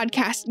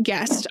podcast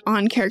guest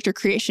on Character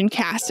Creation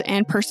Cast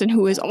and person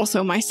who is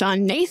also my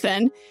son,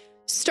 Nathan,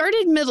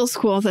 started middle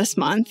school this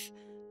month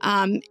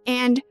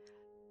and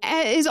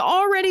is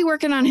already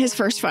working on his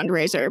first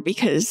fundraiser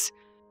because,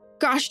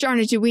 gosh darn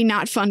it, do we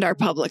not fund our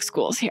public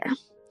schools here?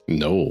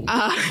 No.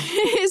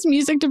 His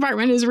music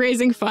department is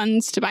raising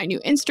funds to buy new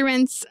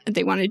instruments.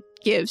 They want to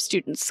give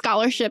students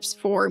scholarships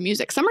for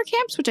music summer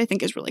camps, which I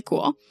think is really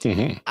cool.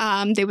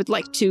 Mm-hmm. They would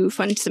like to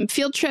fund some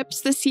field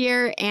trips this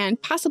year and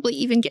possibly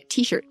even get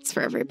t-shirts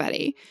for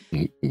everybody.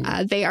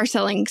 Mm-hmm. They are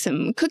selling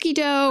some cookie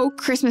dough,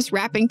 Christmas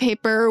wrapping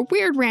paper,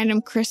 weird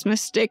random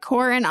Christmas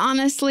decor, and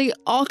honestly,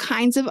 all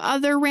kinds of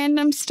other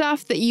random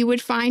stuff that you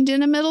would find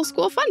in a middle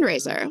school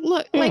fundraiser.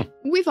 Look, like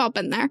we've all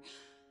been there.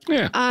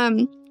 Yeah.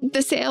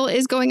 The sale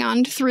is going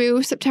on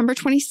through September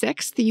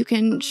 26th. You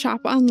can shop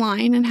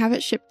online and have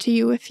it shipped to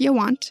you if you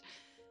want.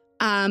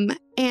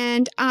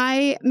 And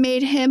I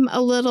made him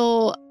a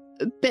little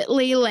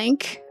bit.ly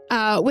link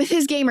with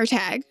his gamer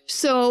tag.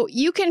 So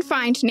you can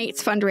find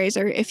Nate's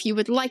fundraiser if you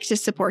would like to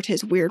support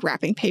his weird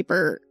wrapping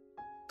paper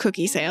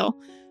cookie sale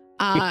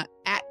at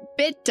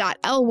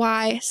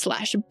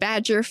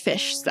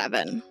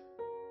bit.ly/badgerfish7.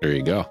 There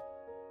you go.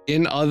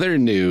 In other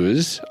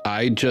news,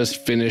 I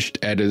just finished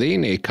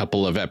editing a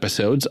couple of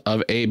episodes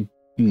of a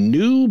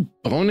new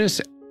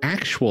bonus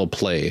actual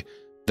play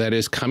that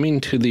is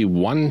coming to the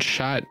One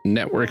Shot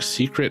Network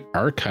Secret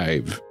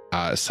Archive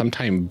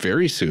sometime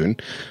very soon.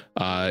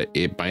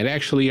 It might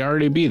actually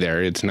already be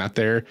there. It's not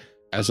there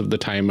as of the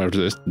time of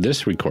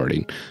this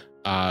recording.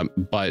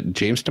 But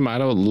James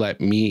D'Amato let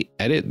me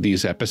edit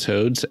these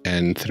episodes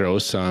and throw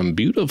some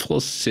beautiful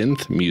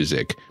synth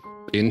music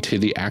into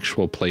the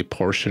actual play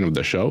portion of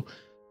the show.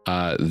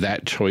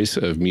 That choice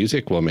of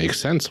music will make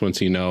sense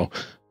once you know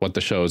what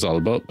the show is all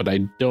about, but I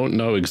don't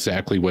know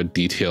exactly what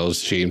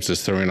details James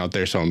is throwing out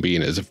there, so I'm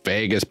being as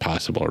vague as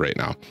possible right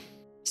now.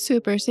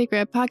 Super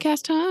secret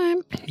podcast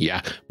time.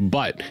 Yeah,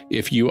 but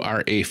if you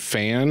are a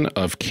fan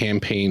of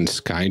Campaign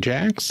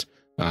Skyjacks,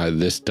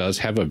 this does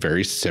have a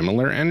very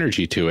similar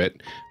energy to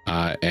it,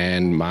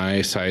 and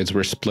my sides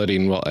were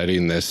splitting while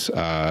editing this.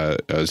 I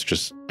was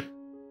just,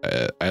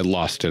 I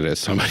lost it at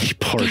so many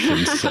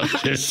portions, so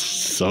it's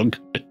so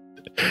good.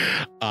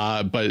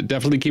 But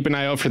definitely keep an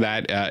eye out for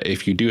that.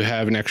 If you do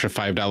have an extra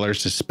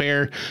 $5 to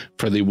spare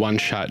for the One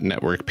Shot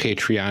Network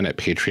Patreon at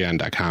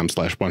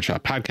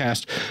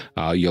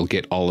patreon.com/oneshotpodcast, you'll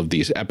get all of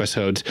these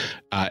episodes.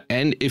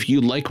 And if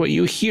you like what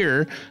you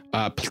hear,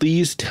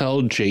 please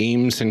tell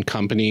James and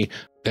company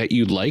that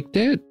you liked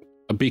it,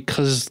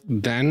 because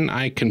then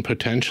I can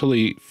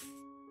potentially,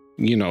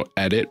 you know,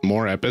 edit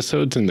more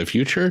episodes in the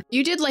future.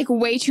 You did like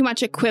way too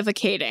much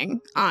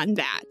equivocating on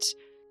that.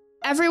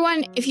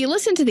 Everyone, if you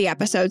listen to the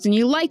episodes and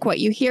you like what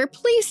you hear,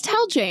 please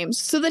tell James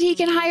so that he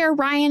can hire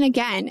Ryan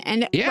again.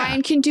 And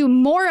Ryan can do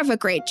more of a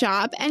great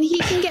job and he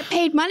can get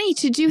paid money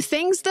to do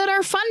things that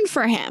are fun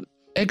for him.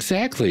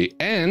 Exactly.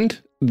 And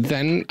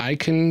then I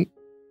can,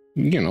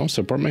 you know,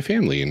 support my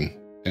family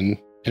and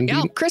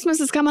Christmas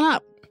is coming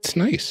up. It's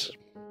nice.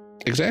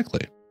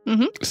 Exactly.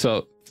 Mm-hmm.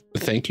 So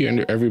thank you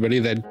to everybody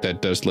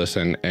that does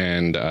listen.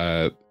 And,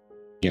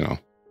 you know,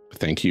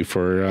 thank you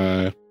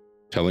for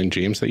telling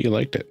James that you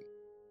liked it.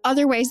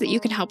 Other ways that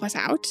you can help us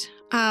out.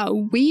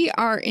 We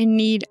are in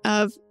need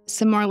of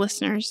some more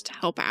listeners to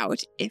help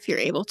out if you're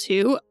able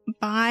to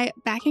by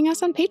backing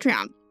us on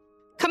Patreon.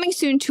 Coming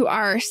soon to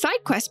our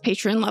side quest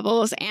patron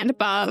levels and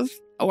above,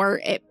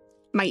 or it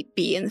might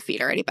be in the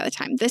feed already by the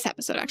time this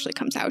episode actually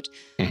comes out,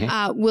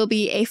 will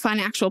be a fun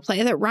actual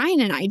play that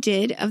Ryan and I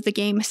did of the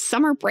game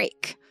Summer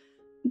Break.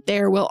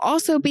 There will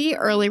also be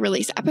early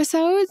release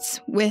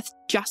episodes with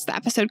just the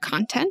episode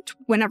content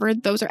whenever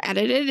those are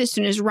edited. As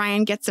soon as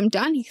Ryan gets them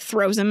done, he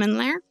throws them in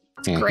there.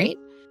 It's great.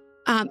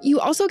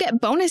 You also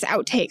get bonus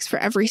outtakes for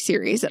every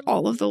series at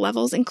all of the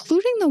levels,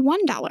 including the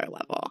 $1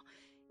 level.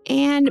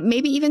 And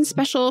maybe even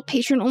special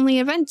patron-only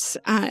events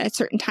at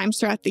certain times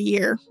throughout the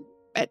year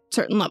at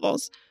certain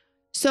levels.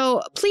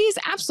 So please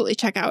absolutely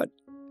check out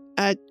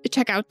the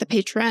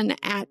Patreon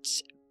at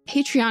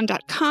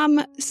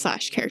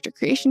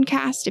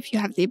patreon.com/charactercreationcast if you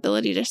have the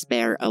ability to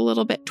spare a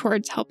little bit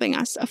towards helping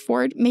us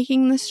afford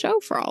making this show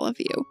for all of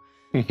you.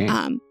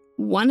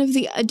 One of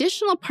the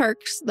additional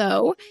perks,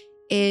 though,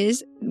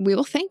 is we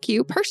will thank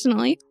you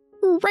personally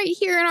right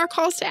here in our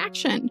calls to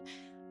action.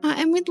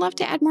 And we'd love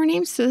to add more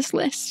names to this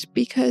list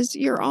because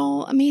you're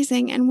all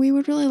amazing and we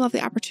would really love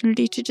the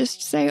opportunity to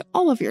just say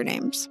all of your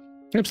names.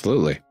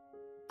 Absolutely.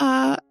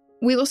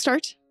 We will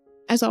start,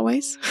 as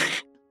always.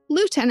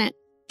 Lieutenant,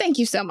 thank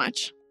you so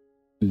much.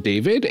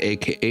 David,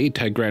 aka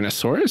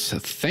Tigranosaurus,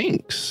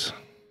 thanks.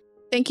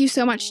 Thank you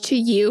so much to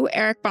you,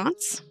 Eric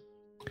Bontz.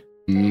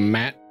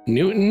 Matt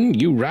Newton,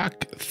 you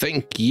rock.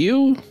 Thank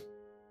you.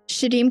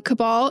 Shadim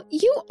Cabal,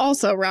 you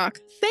also rock.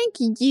 Thank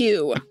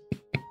you.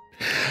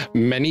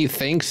 Many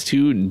thanks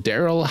to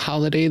Daryl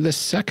Holiday II.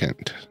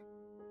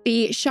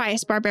 The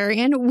Shyest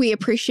Barbarian, we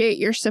appreciate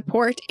your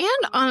support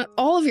and on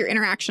all of your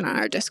interaction on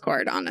our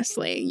Discord,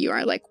 honestly. You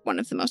are like one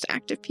of the most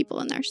active people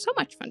in there. So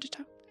much fun to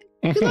talk.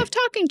 We love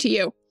talking to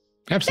you.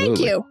 Absolutely.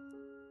 Thank you.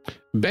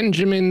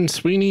 Benjamin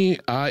Sweeney,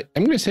 I'm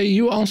going to say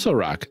you also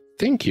rock.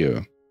 Thank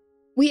you.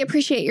 We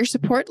appreciate your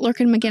support,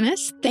 Lurkin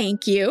McGinnis.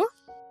 Thank you.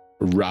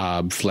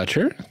 Rob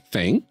Fletcher,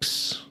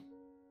 thanks.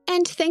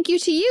 And thank you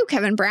to you,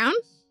 Kevin Brown.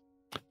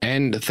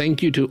 And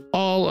thank you to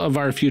all of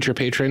our future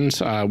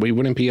patrons. We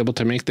wouldn't be able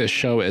to make this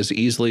show as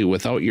easily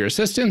without your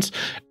assistance,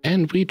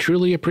 and we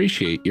truly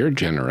appreciate your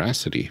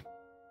generosity.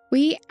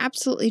 We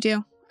absolutely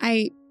do.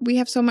 We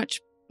have so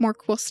much more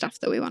cool stuff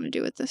that we want to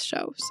do with this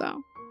show,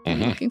 so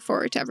I'm looking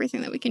forward to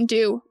everything that we can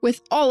do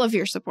with all of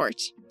your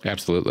support.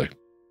 Absolutely.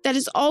 That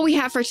is all we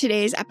have for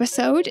today's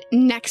episode.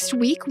 Next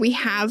week, we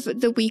have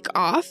the week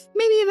off.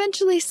 Maybe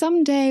eventually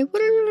someday,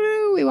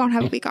 we won't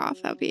have a week off.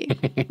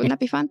 Wouldn't that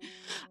be fun?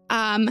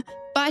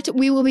 But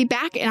we will be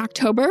back in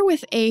October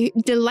with a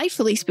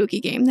delightfully spooky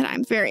game that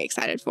I'm very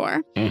excited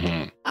for.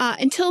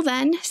 Until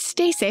then,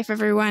 stay safe,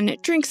 everyone.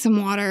 Drink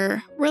some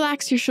water,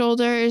 relax your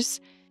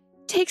shoulders,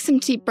 take some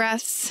deep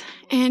breaths,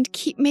 and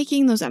keep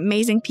making those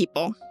amazing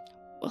people.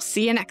 We'll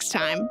see you next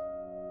time.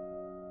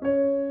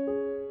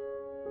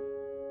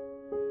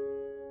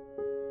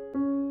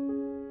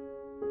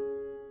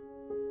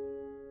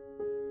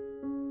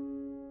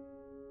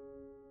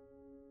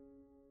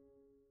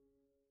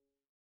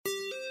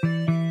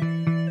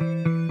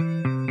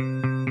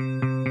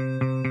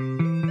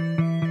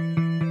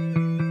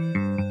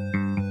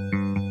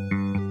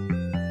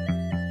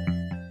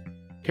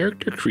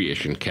 Character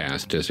Creation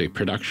Cast is a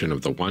production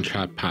of the One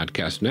Shot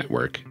Podcast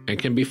Network and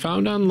can be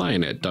found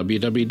online at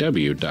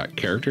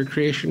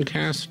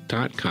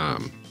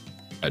www.charactercreationcast.com.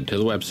 Head to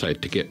the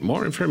website to get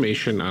more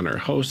information on our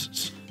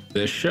hosts,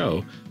 this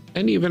show,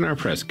 and even our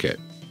press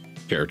kit.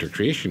 Character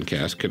Creation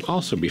Cast can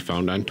also be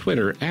found on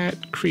Twitter at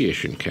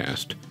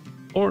CreationCast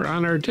or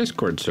on our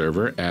Discord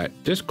server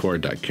at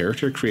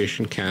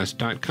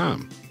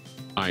discord.charactercreationcast.com.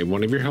 I'm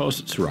one of your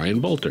hosts, Ryan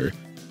Bolter,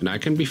 and I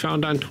can be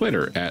found on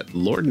Twitter at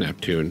Lord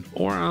Neptune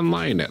or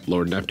online at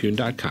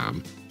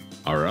lordneptune.com.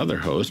 Our other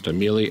host,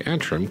 Amelia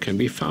Antrim, can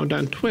be found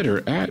on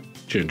Twitter at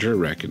Ginger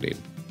Reckoning.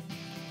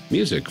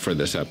 Music for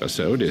this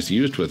episode is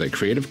used with a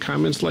Creative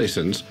Commons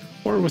license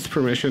or with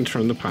permissions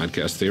from the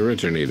podcast they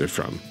originated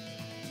from.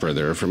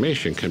 Further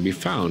information can be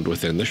found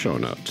within the show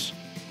notes.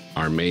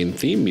 Our main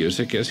theme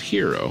music is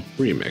Hero,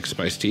 remixed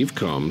by Steve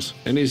Combs,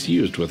 and is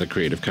used with a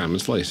Creative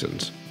Commons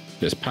license.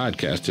 This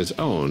podcast is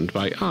owned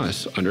by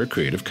us under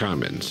Creative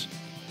Commons.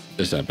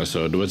 This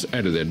episode was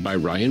edited by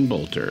Ryan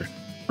Bolter.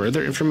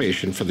 Further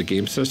information for the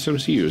game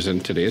systems used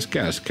in today's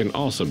guest can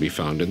also be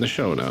found in the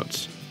show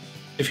notes.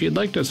 If you'd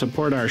like to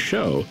support our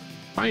show,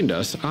 find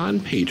us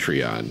on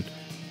Patreon.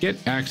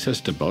 Get access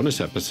to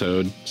bonus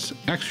episodes,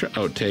 extra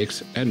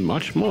outtakes, and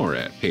much more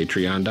at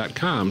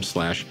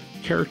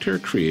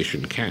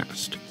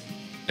patreon.com/charactercreationcast.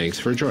 Thanks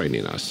for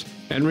joining us.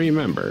 And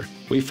remember,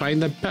 we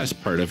find the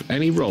best part of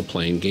any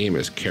role-playing game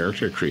is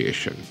character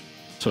creation.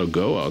 So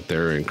go out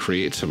there and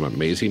create some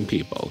amazing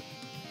people.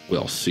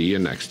 We'll see you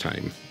next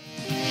time.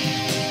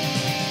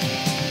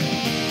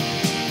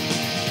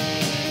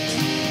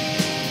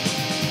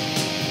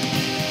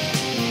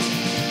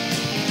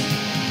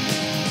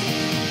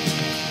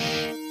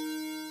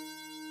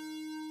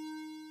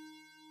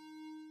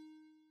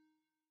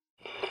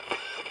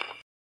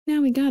 Now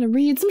we gotta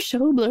read some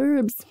show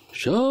blurbs.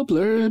 Show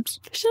blurbs.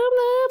 Show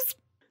blurbs.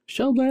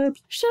 Show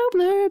blurbs. Show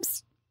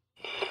blurbs.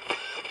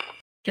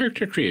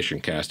 Character Creation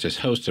Cast is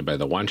hosted by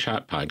the One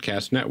Shot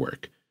Podcast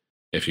Network.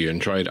 If you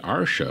enjoyed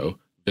our show,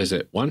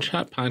 visit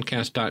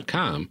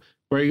oneshotpodcast.com,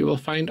 where you will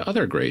find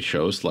other great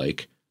shows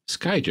like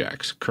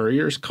Skyjack's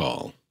Courier's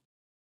Call.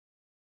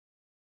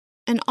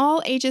 An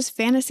all-ages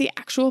fantasy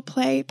actual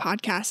play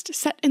podcast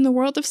set in the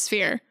world of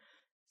Sphere.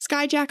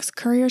 Skyjack's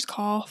Courier's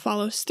Call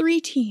follows 3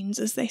 teens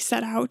as they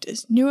set out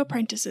as new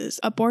apprentices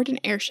aboard an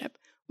airship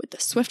with the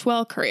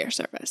Swiftwell Courier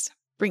Service,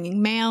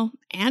 bringing mail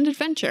and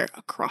adventure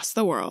across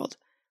the world.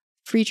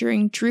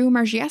 Featuring Drew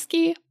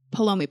Marziewski,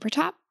 Palomi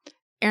Pratap,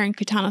 Aaron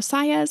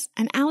Kitano-Saez,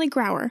 and Ali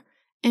Grauer,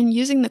 and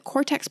using the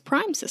Cortex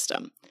Prime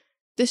system.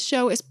 This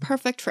show is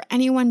perfect for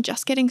anyone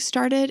just getting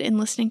started in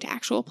listening to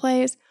actual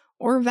plays,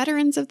 or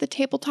veterans of the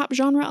tabletop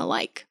genre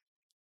alike.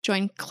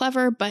 Join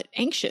clever but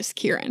anxious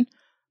Kieran,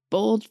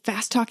 bold,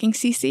 fast-talking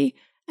Cece,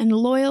 and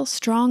loyal,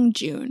 strong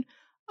June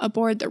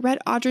aboard the Red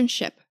Audron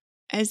ship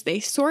as they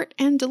sort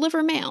and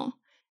deliver mail,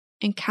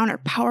 encounter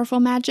powerful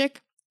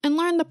magic, and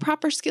learn the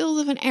proper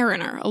skills of an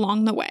eriner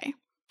along the way.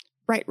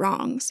 Right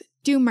wrongs,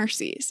 do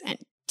mercies, and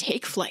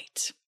take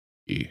flight.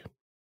 Yeah.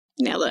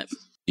 Nailed it.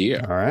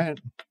 Yeah. All right.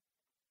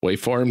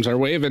 Waveforms are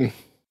waving.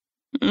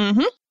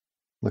 Mm-hmm.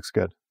 Looks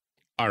good.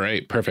 All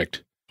right,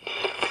 perfect.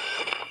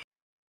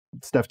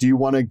 Steph, do you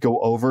want to go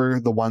over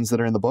the ones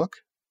that are in the book?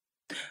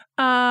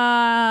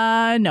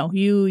 No,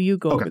 you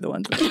go over the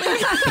ones. I'm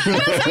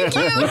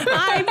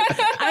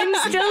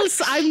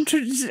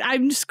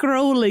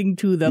scrolling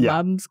to them. Yeah.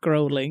 I'm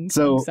scrolling.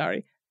 So I'm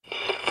sorry.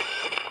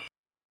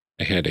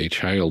 I had a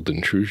child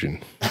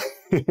intrusion.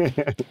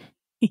 It's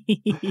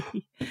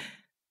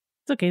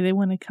okay. They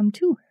want to come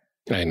too.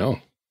 I know.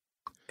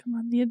 Come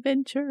on the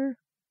adventure.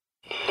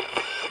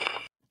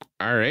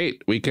 All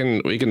right, we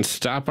can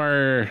stop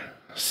our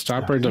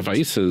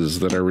devices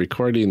that are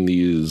recording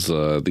these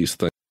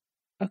things.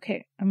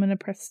 Okay, I'm gonna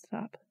press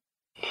stop.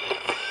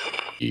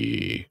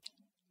 Yeah.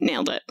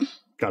 Nailed it.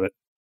 Got it.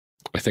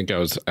 I think I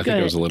was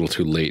a little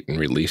too late in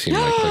releasing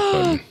my click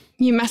button.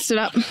 You messed it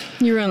up.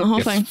 You ruined the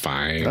whole thing. It's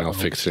fine. I'll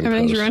fix it in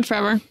Everything's post. ruined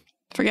forever.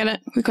 Forget it.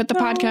 We quit the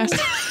podcast.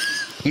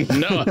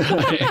 No,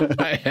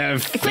 I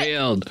have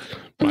failed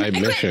my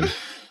mission.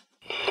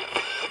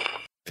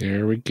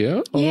 There we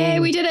go. Yay,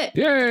 we did it.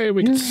 Yay,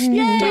 we can stop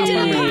Yay, we did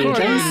our it.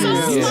 recording. That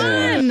was so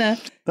fun.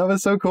 That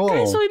was so cool.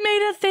 Guys, so we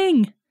made a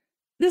thing.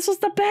 This was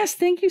the best.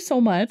 Thank you so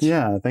much.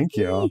 Yeah, thank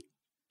you.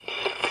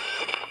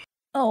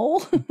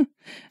 Oh.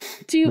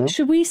 No?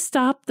 Should we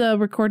stop the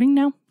recording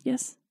now?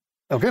 Yes.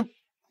 Okay.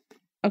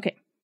 Okay.